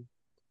long.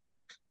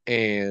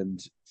 And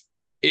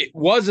it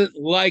wasn't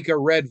like a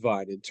red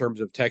vine in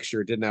terms of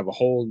texture. It didn't have a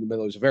hole in the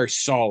middle. It was a very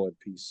solid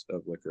piece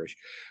of licorice.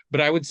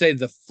 But I would say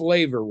the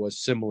flavor was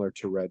similar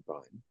to red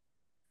vine.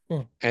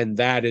 And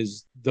that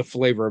is the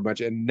flavor of much.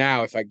 And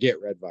now if I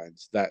get red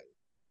vines, that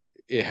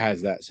it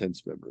has that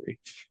sense memory.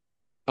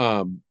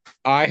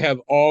 I have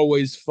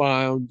always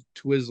found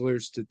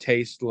Twizzlers to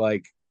taste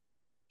like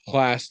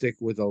plastic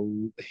with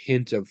a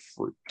hint of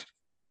fruit.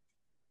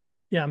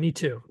 Yeah, me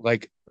too.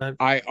 Like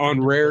I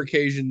on rare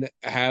occasion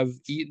have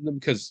eaten them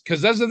because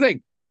that's the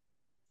thing.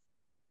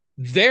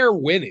 They're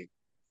winning.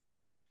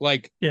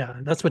 Like yeah,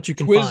 that's what you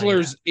can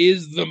Twizzlers find.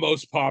 is the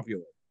most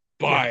popular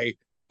by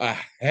a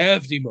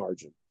hefty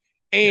margin.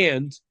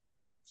 And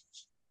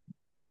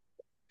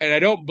I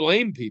don't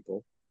blame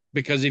people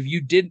because if you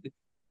didn't,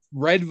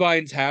 red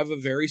vines have a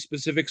very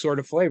specific sort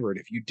of flavor. And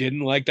if you didn't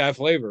like that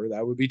flavor,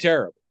 that would be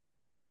terrible.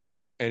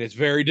 And it's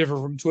very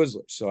different from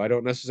Twizzlers. So I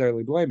don't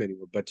necessarily blame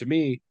anyone. But to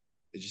me,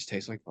 it just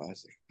tastes like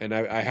plastic. And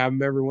I have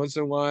them every once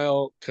in a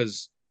while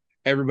because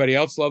everybody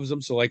else loves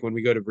them. So like when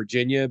we go to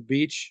Virginia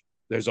Beach,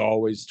 there's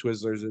always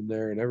Twizzlers in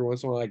there. And every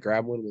once in a while I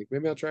grab one and like,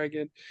 maybe I'll try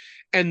again.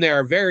 And there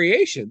are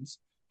variations.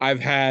 I've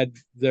had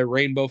the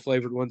rainbow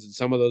flavored ones, and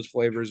some of those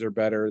flavors are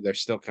better. They're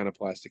still kind of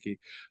plasticky.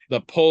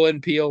 The pull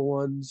and peel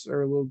ones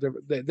are a little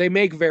different. They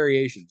make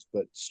variations,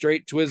 but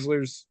straight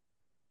Twizzlers,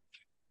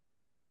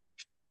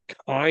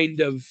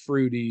 kind of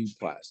fruity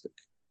plastic.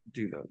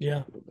 Do not.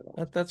 Yeah,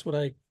 that's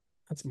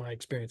my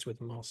experience with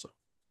them. Also,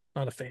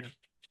 not a fan.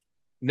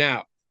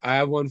 Now I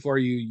have one for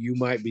you. You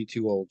might be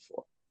too old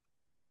for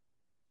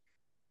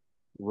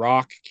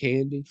rock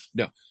candy.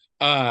 No.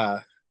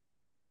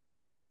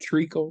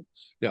 Treacle.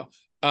 No.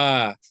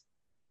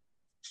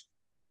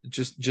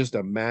 Just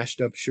a mashed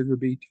up sugar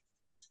beet.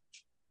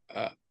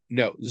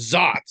 No,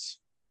 Zots.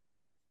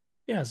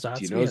 Yeah, Zots.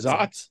 Do you know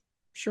Zots?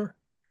 Sure.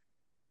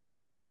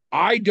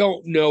 I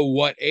don't know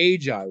what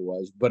age I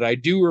was, but I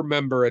do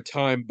remember a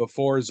time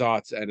before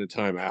Zots and a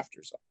time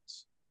after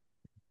Zots.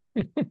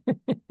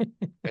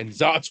 And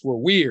Zots were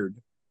weird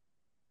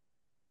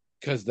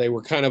because they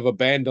were kind of a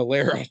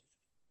bandolero.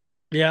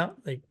 Yeah,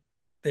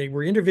 they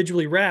were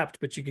individually wrapped,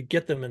 but you could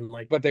get them in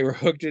like. But they were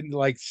hooked in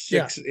like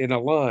six in a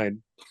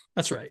line.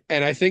 That's right.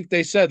 And I think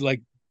they said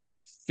like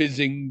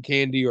fizzing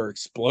candy or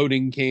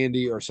exploding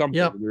candy or something.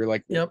 Yep. We were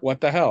like, what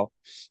the hell?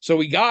 So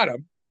we got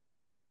them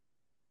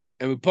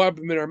and we put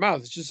them in our mouth.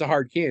 It's just a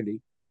hard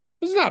candy.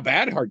 It's not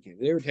bad hard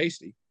candy. They were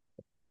tasty.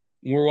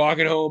 And we're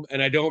walking home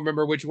and I don't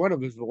remember which one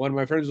of us, but one of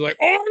my friends was like,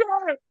 oh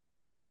my God.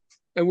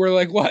 And we're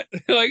like, what?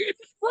 Like, it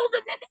just broke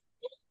in my mouth.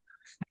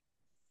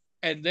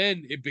 And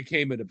then it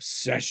became an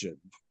obsession.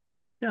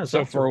 Yeah,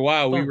 So Zots for are a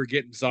while we fun. were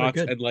getting They're Zots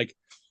good. and like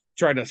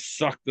trying to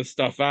suck the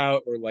stuff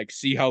out or like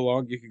see how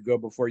long you could go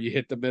before you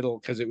hit the middle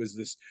because it was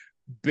this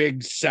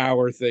big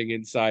sour thing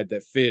inside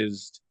that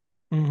fizzed.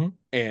 Hmm.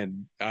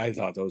 And I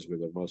thought those were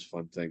the most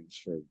fun things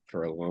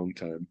for a long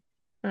time.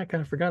 I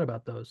kind of forgot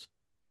about those.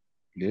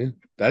 Yeah,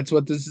 that's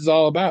what this is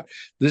all about.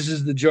 This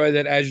is the joy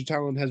that Azure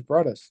Talon has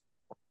brought us.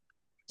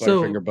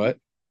 So Butterfinger butt.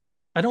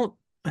 I don't.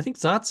 I think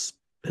Zots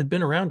had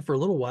been around for a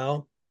little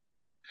while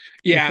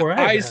Yeah, before I I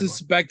ever had one.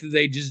 suspect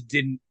they just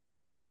didn't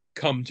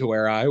come to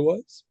where I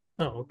was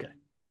Oh, okay.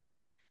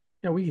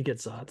 Yeah, we could get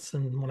Zots,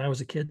 and when I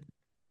was a kid.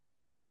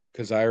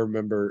 because I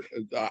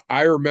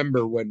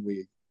remember when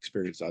we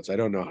experienced Zots. I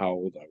don't know how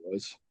old I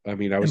was. I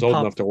mean, I was And old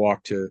pop enough to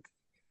walk to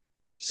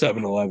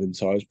 7-Eleven,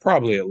 so I was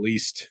probably at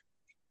least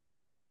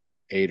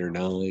 8 or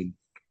 9.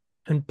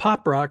 and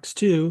pop rocks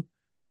too,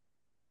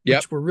 Yep.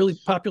 which were really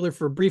popular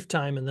for a brief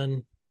time, and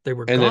then they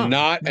were And then gone.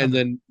 not, Now and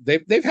they're then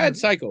they've had they're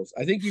cycles.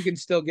 I think you can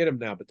still get them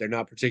now, but they're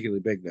not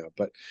particularly big now.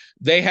 But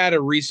they had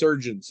a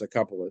resurgence a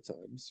couple of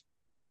times.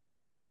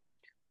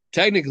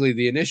 Technically,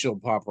 the initial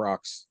pop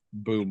rocks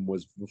boom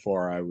was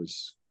before I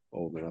was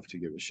old enough to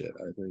give a shit,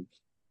 I think.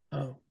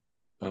 oh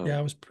yeah, I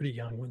Um, was pretty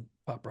young when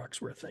pop rocks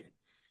were a thing.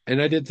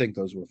 and I did think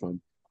those were fun.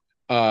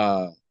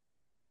 Uh,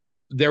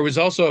 there was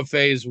also a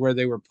phase where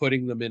they were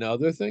putting them in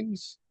other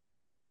things.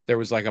 There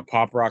was like a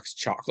Pop Rocks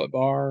chocolate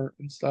bar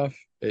and stuff.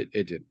 It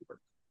didn't work.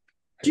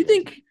 Do you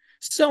think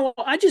so?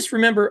 I just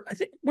remember, I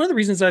think one of the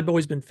reasons I've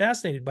always been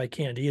fascinated by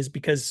candy is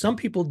because some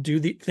people do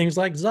the things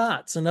like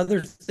Zots and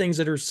other things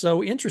that are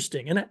so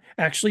interesting. And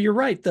actually, you're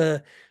right.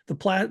 The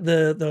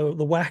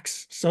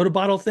wax soda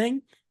bottle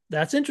thing,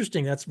 that's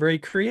interesting. That's very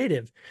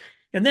creative.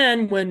 And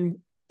then when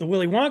the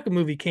Willy Wonka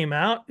movie came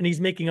out and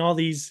he's making all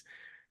these,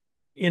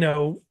 you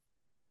know,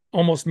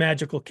 almost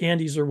magical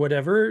candies or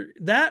whatever,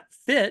 that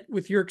fit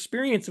with your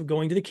experience of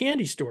going to the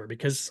candy store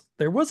because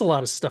there was a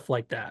lot of stuff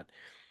like that.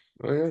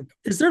 Oh yeah.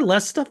 Is there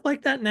less stuff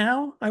like that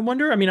now? I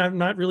wonder. I mean, I'm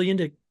not really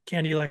into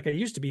candy like I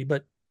used to be,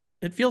 but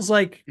it feels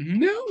like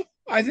No,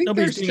 I think there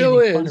nobody's doing still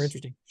anything fun or is.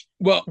 interesting.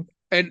 Well,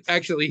 and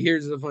actually,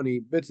 here's the funny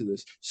bit to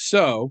this.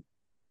 So,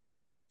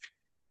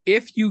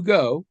 if you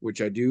go,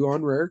 which I do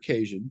on rare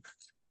occasion,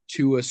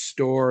 to a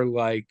store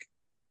like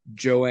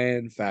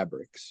Joanne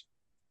Fabrics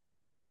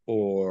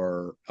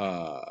or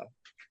a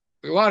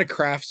lot of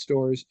craft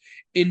stores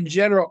in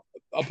general,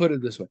 I'll put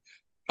it this way: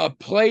 a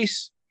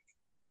place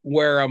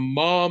where a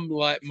mom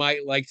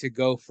might like to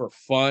go for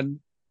fun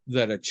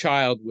that a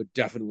child would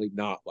definitely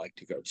not like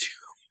to go to.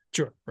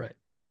 Sure, right.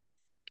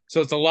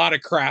 So it's a lot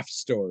of craft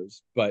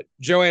stores, but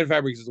Joanne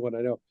Fabrics is the one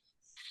I know.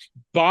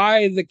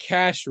 By the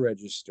cash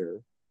register,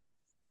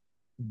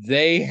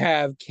 they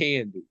have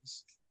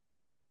candies.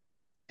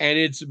 And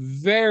it's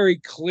very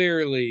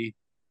clearly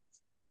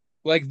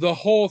like the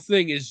whole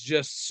thing is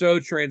just so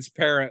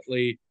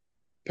transparently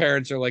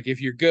parents are like,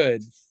 if you're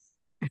good,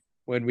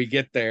 when we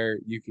get there,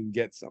 you can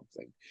get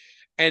something.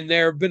 And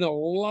there have been a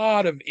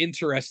lot of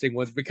interesting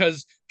ones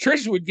because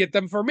Trish would get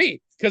them for me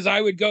because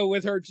I would go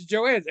with her to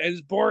Joanne's and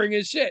it's boring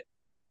as shit.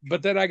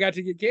 But then I got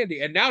to get candy,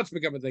 and now it's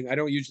become a thing. I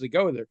don't usually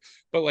go with her,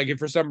 but like if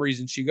for some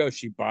reason she goes,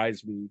 she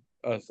buys me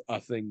a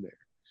thing there,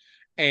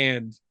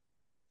 and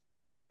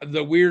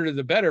the weirder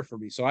the better for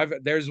me. So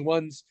there's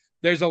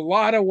a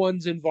lot of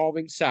ones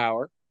involving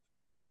sour.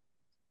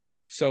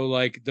 So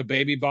like the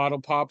baby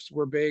bottle pops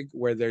were big,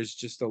 where there's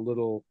just a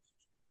little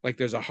like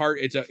there's a heart.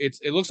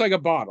 It looks like a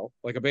bottle,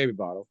 like a baby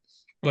bottle,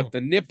 but Mm,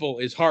 the nipple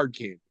is hard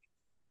candy,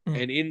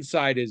 mm, and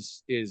inside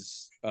is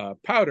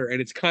powder, and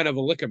it's kind of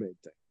a Lickamade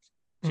thing.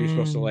 So you're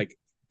supposed to mm. like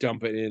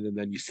dump it in, and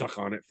then you suck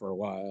on it for a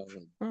while.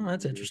 Oh,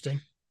 that's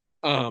interesting.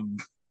 Um,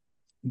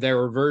 there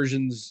were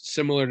versions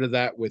similar to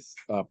that with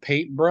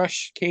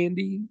paintbrush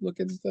candy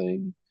looking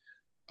thing.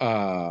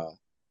 Uh,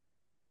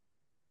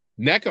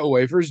 Necco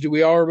wafers. Do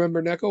we all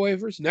remember Necco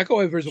wafers? Necco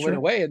wafers went Sure.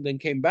 away and then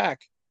came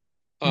back.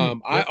 I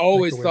Yep.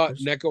 always Nectar thought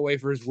wafers. Necco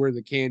wafers were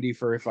the candy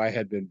for if I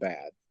had been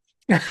bad.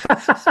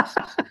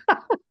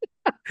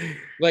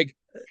 Like,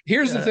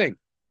 here's the Yeah. thing.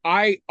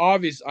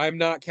 I'm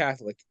not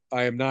Catholic.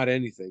 I am not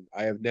anything.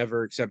 I have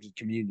never accepted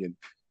communion.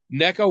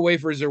 Necco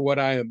wafers are what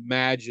I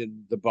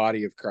imagine the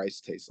body of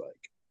Christ tastes like.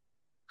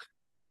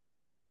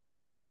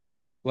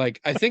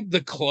 Like, I think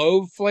the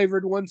clove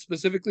flavored one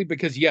specifically,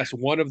 because yes,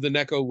 one of the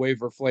Necco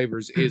wafer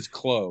flavors is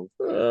clove.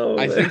 Oh,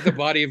 I think the man.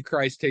 body of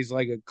Christ tastes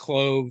like a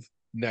clove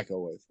Necco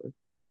wafer.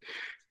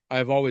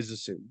 I've always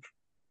assumed.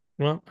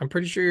 Well, I'm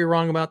pretty sure you're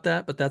wrong about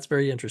that, but that's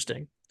very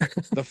interesting.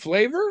 The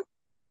flavor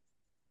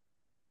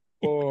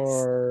Yes.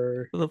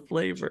 or The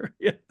flavor.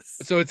 Yes.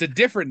 so it's a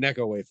different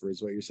Necco wafer,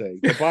 is what you're saying.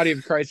 The body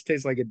of Christ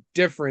tastes like a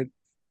different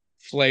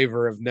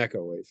flavor of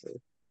Necco wafer,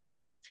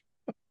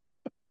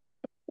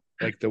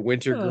 like the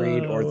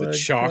wintergreen or Oh the my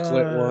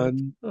chocolate God.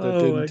 one that Oh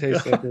didn't my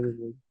taste like God.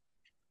 anything.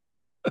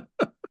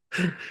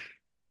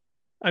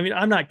 I mean,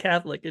 I'm not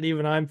Catholic, and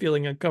even I'm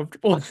feeling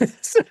uncomfortable with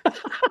this.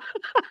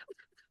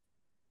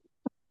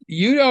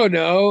 You don't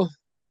know.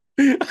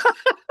 He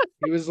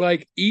was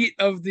like, "Eat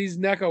of these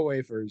Necco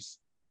wafers,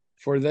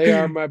 for they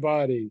are my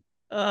body."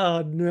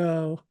 Oh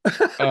no.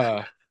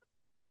 Uh,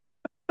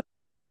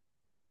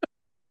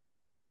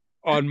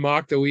 on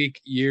Mock the Week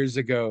years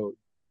ago,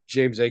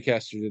 James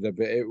Acaster did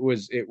it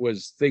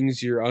was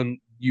things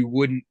you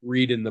wouldn't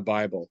read in the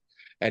Bible.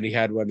 And he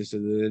had one that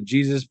said that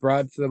Jesus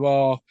brought them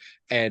all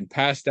and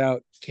passed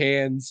out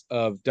cans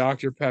of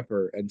Dr.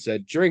 Pepper and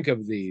said, "Drink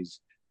of these,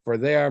 for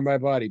they are my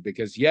body."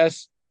 Because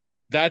yes,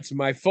 that's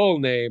my full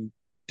name,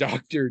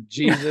 Dr.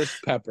 Jesus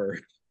Pepper.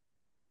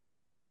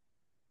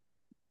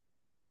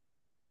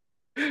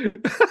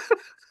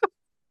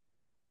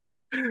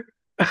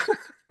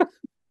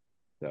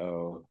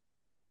 So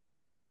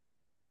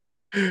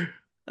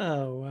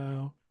Oh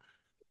wow.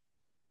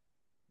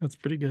 That's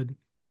pretty good.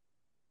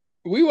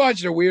 we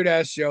watched a weird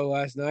ass show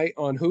last night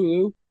on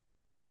Hulu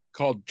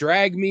called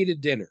Drag Me to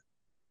Dinner.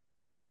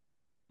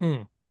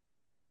 Hmm.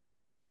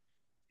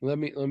 Let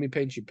me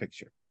paint you a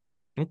picture.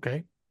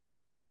 Okay.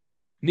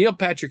 Neil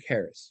Patrick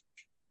Harris,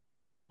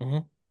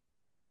 Mhm.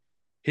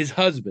 his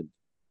husband,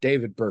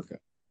 David Burka,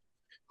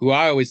 who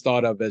I always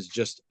thought of as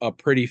just a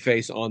pretty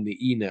face on the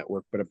E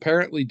Network, but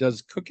apparently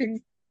does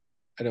cooking.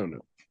 I don't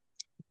know.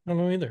 I don't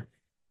know either.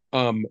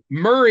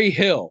 Murray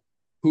Hill,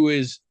 who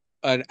is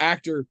an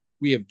actor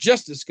we have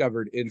just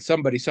discovered in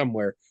Somebody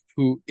Somewhere,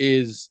 who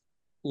is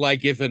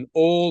like if an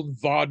old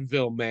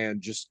vaudeville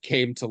man just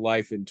came to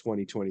life in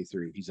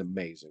 2023. He's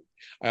amazing.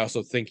 I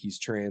also think he's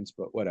trans,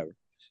 but whatever.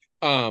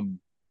 Um,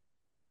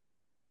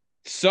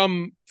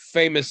 some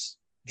famous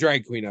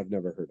drag queen I've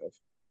never heard of,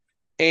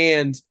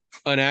 and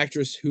an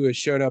actress who has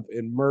shown up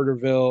in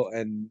Murderville.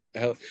 And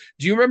do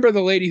you remember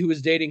the lady who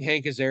was dating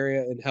Hank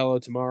Azaria in Hello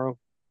Tomorrow?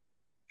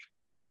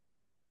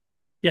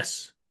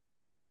 Yes.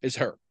 Is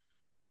her.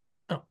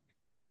 Oh,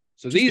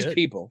 So she's these good.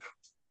 people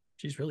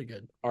She's really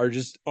good. are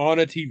just on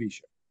a TV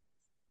show.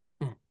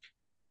 Hmm.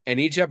 And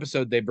each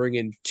episode they bring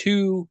in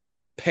two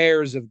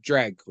pairs of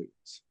drag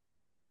queens.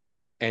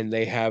 And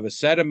they have a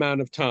set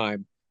amount of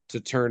time to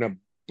turn a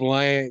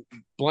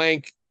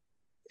blank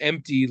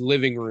empty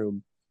living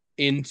room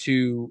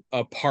into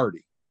a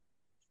party.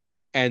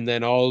 And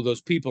then all of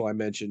those people I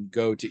mentioned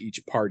go to each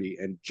party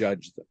and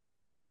judge them.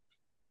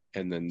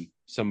 And then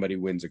somebody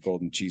wins a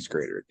golden cheese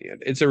grater at the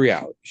end. It's a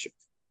reality show.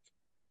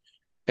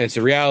 And it's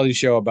a reality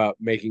show about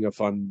making a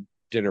fun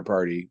dinner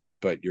party,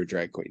 but you're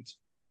drag queens.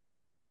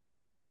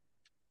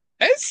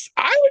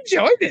 I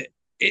enjoyed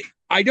it.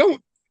 I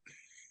don't.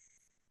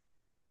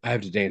 I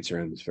have to dance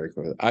around this very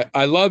quickly.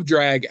 I love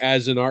drag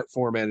as an art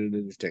form and an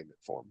entertainment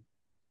form.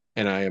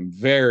 And I am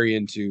very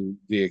into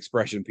the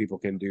expression people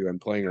can do and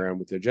playing around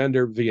with their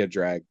gender via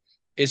drag.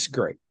 It's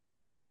great.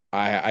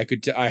 I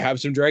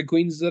have some drag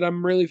queens that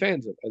I'm really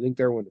fans of. I think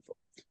they're wonderful.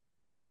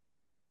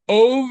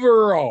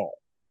 Overall,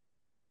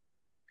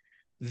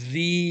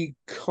 the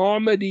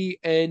comedy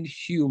and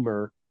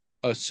humor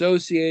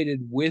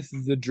associated with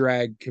the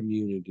drag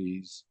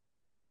communities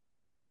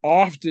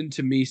often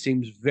to me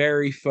seems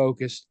very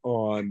focused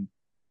on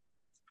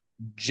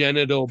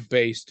genital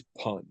based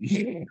puns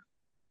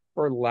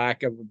for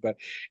lack of a better.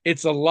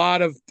 It's a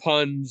lot of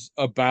puns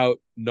about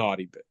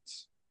naughty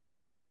bits.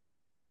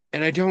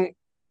 And I don't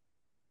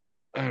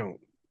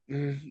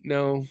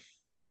know.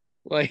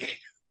 Like,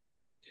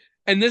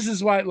 and this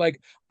is why, like,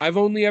 I've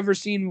only ever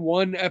seen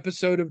one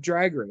episode of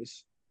Drag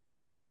Race.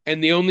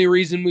 And the only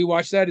reason we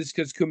watched that is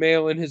because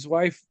Kumail and his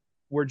wife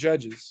were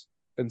judges.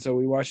 And so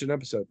we watched an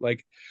episode.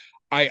 Like,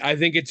 I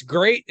think it's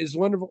great, it's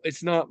wonderful.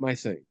 It's not my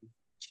thing,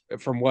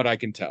 from what I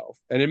can tell.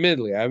 And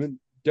admittedly, I haven't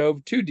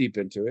dove too deep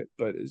into it,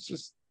 but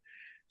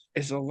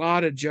it's a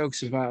lot of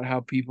jokes about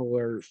how people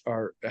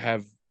are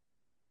have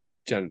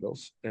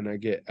genitals, and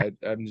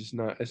I'm just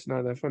not. It's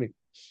not that funny.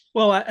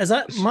 Well,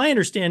 my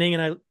understanding,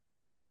 and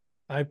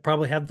I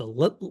probably have the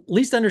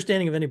least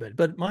understanding of anybody,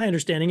 but my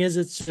understanding is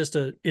it's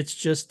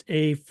just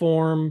a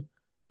form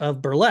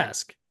of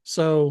burlesque.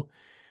 So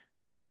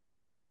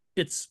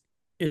it's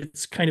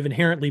kind of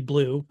inherently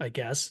blue, I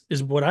guess,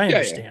 is what I Yeah, yeah.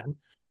 understand.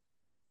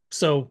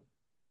 So,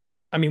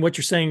 I mean, what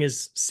you're saying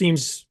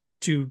seems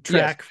to Yes.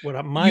 track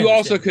what my You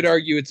also understanding could is.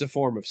 argue it's a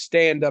form of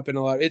stand up in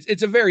a lot.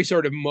 It's a very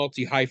sort of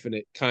multi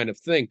hyphenate kind of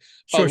thing.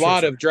 A Sure, sure,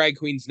 lot sure. of drag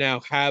queens now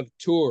have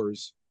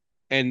tours,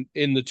 and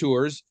in the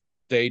tours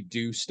they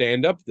do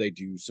stand up, they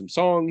do some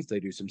songs, they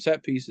do some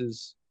set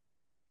pieces,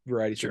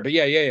 variety stuff. Sure. But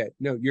yeah.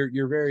 No,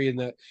 you're very in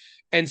that,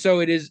 and so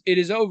it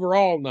is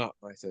overall not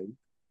my thing.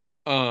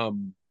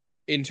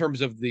 In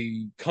terms of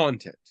the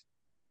content,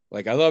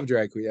 like I love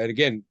drag queen, and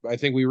again, I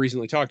think we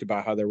recently talked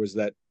about how there was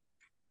the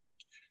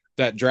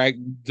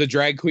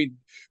drag queen.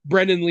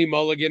 Brendan Lee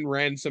Mulligan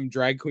ran some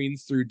drag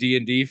queens through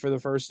D&D for the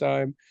first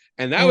time,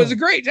 and that was a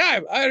great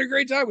time. I had a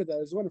great time with that.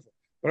 It was wonderful.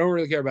 But I don't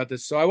really care about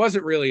this, so I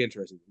wasn't really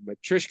interested.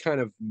 But Trish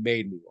kind of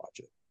made me watch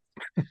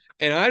it,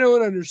 and I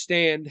don't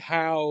understand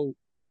how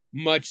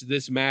much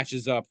this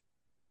matches up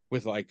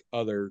with like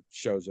other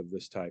shows of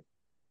this type.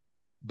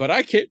 But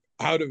I came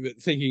out of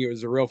it thinking it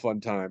was a real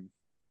fun time,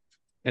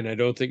 and I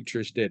don't think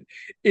Trish did.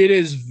 It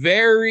is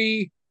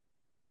very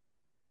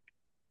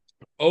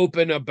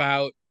open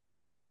about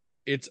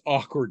its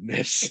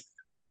awkwardness.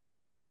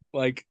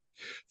 Like,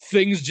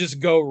 things just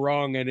go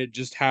wrong and it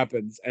just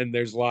happens. And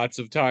there's lots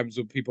of times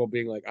with people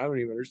being like, I don't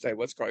even understand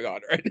what's going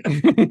on right now.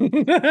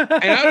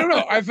 And I don't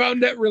know. I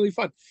found that really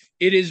fun.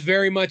 It is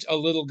very much a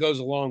little goes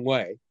a long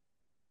way.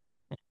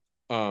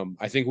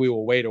 I think we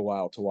will wait a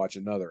while to watch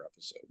another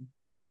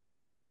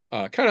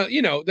episode. Kind of,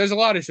 you know, there's a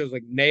lot of shows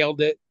like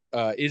Nailed It,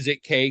 Is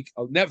It Cake?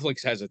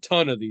 Netflix has a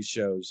ton of these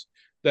shows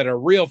that are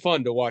real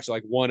fun to watch,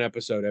 like one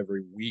episode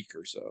every week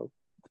or so.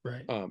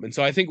 Right. And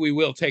so I think we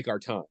will take our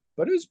time,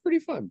 but it was pretty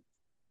fun.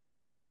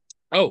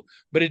 Oh,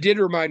 but it did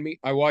remind me,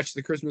 I watched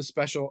the Christmas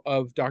special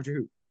of Doctor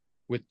Who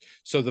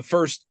so the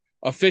first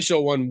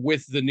official one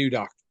with the new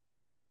Doctor.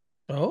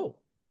 Oh,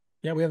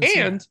 yeah, we haven't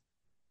seen that.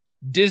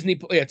 Disney,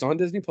 it's on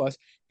Disney Plus,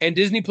 and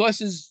Disney Plus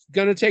is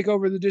going to take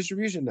over the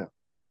distribution now.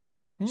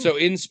 So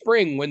in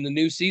spring, when the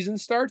new season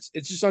starts,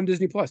 it's just on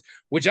Disney Plus,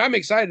 which I'm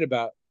excited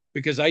about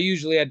because I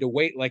usually had to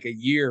wait like a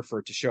year for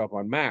it to show up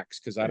on Max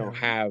because I don't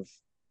have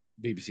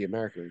BBC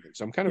America or anything.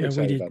 So I'm kind of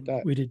excited about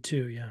that. We did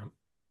too, yeah.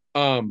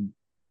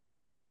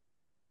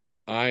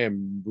 I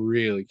am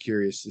really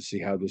curious to see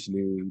how this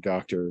new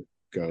Doctor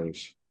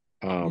goes.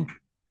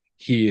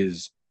 He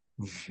is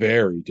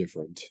very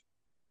different.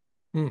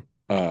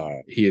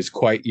 He is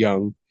quite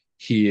young.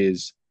 He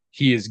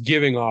is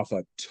giving off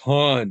a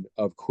ton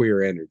of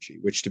queer energy,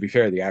 which, to be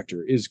fair, the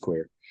actor is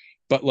queer.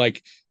 But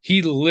like,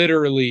 he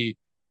literally,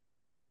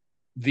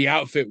 the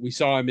outfit we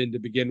saw him in to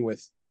begin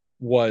with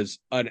was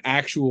an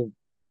actual.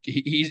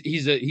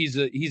 He's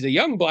a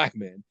young black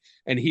man,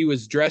 and he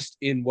was dressed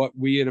in what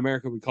we in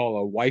America would call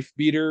a wife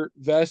beater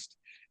vest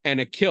and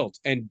a kilt,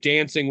 and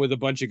dancing with a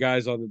bunch of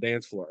guys on the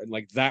dance floor, and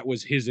like that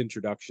was his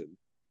introduction.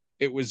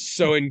 It was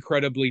so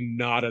incredibly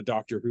not a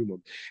Doctor Who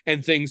moment.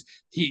 And things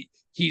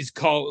he's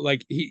called,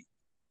 like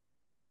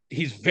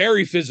he's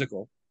very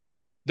physical.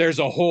 There's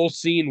a whole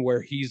scene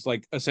where he's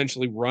like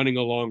essentially running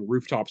along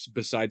rooftops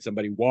beside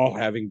somebody while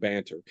having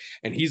banter.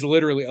 And he's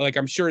literally like,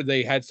 I'm sure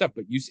they had stuff,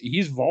 but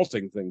he's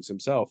vaulting things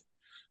himself.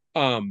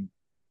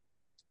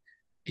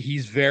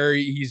 He's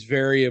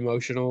very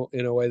emotional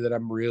in a way that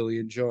I'm really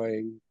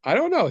enjoying. I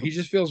don't know. He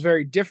just feels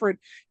very different.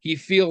 He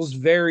feels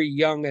very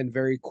young and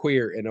very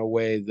queer in a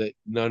way that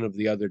none of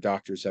the other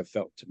Doctors have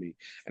felt to me.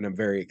 And I'm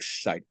very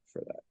excited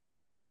for that.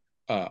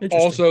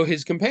 Also,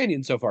 his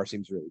companion so far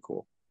seems really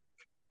cool.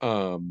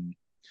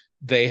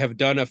 They have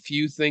done a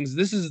few things.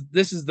 This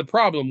is the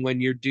problem when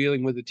you're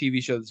dealing with a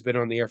TV show that's been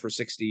on the air for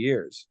 60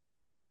 years.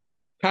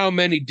 How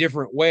many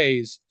different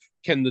ways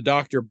can the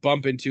Doctor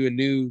bump into a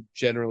new,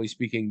 generally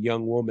speaking,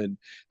 young woman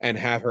and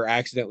have her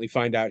accidentally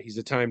find out he's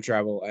a time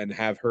travel and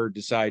have her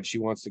decide she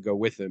wants to go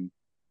with him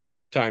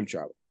time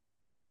travel?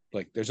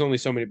 Like, there's only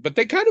so many, but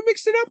they kind of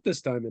mixed it up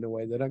this time in a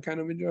way that I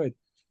kind of enjoyed.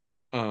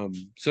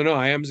 So no,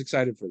 I am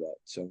excited for that.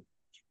 So,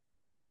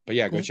 but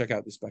yeah, go check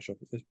out the special.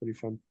 It's pretty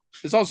fun.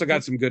 It's also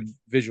got some good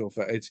visual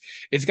effects.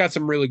 It's got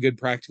some really good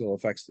practical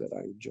effects that I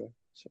enjoy.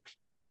 So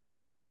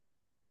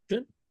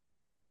good.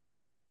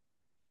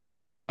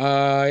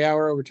 Yeah,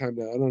 we're over time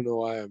now. I don't know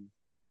why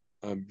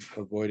I'm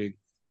avoiding.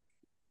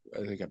 I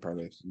think I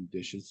probably have some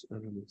dishes. I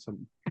don't know,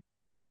 something.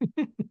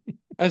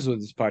 That's what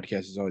this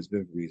podcast has always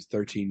been for me, is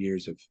 13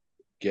 years of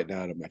getting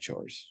out of my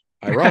chores.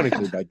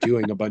 Ironically, by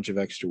doing a bunch of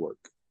extra work.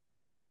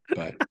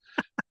 But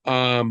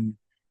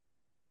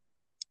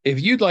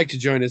if you'd like to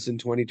join us in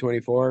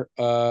 2024,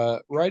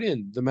 write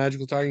in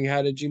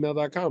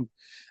themagicaltalkinghat@gmail.com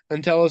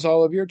and tell us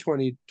all of your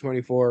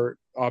 2024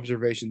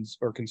 observations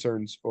or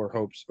concerns or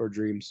hopes or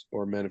dreams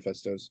or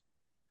manifestos.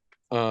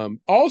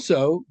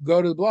 Also,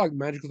 go to the blog,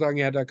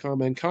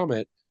 magicaltalkinghat.com, and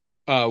comment.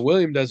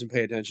 William doesn't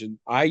pay attention.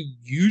 I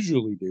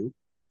usually do.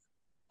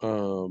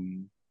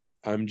 I'm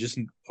just,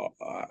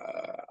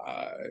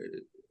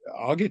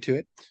 I'll get to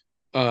it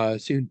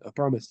soon, I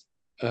promise.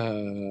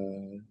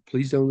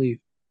 Please don't leave.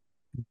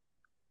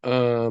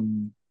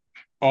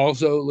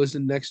 Also,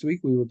 listen next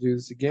week. We will do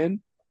this again.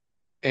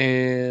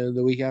 And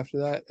the week after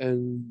that,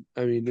 and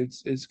I mean,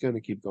 it's going to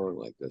keep going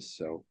like this.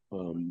 So,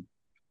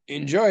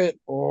 enjoy it,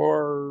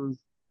 or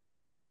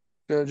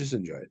no, just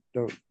enjoy it.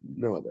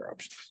 No other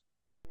options.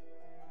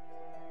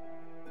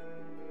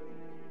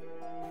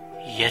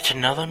 Yet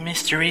another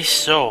mystery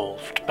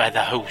solved by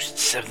the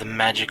hosts of the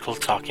Magical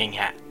Talking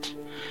Hat.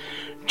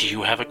 Do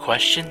you have a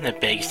question that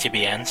begs to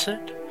be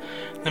answered?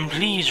 Then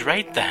please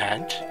write the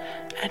hat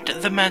at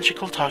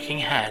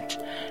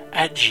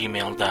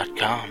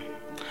themagicaltalkinghat@gmail.com.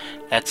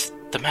 That's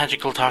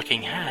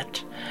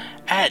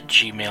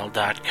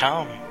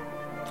themagicaltalkinghat@gmail.com.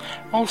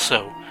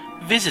 Also,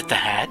 visit the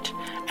hat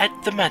at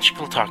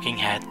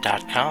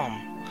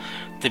themagicaltalkinghat.com.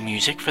 The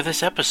music for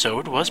this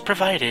episode was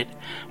provided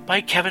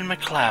by Kevin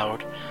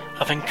MacLeod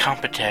of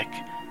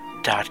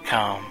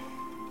Incompetech.com.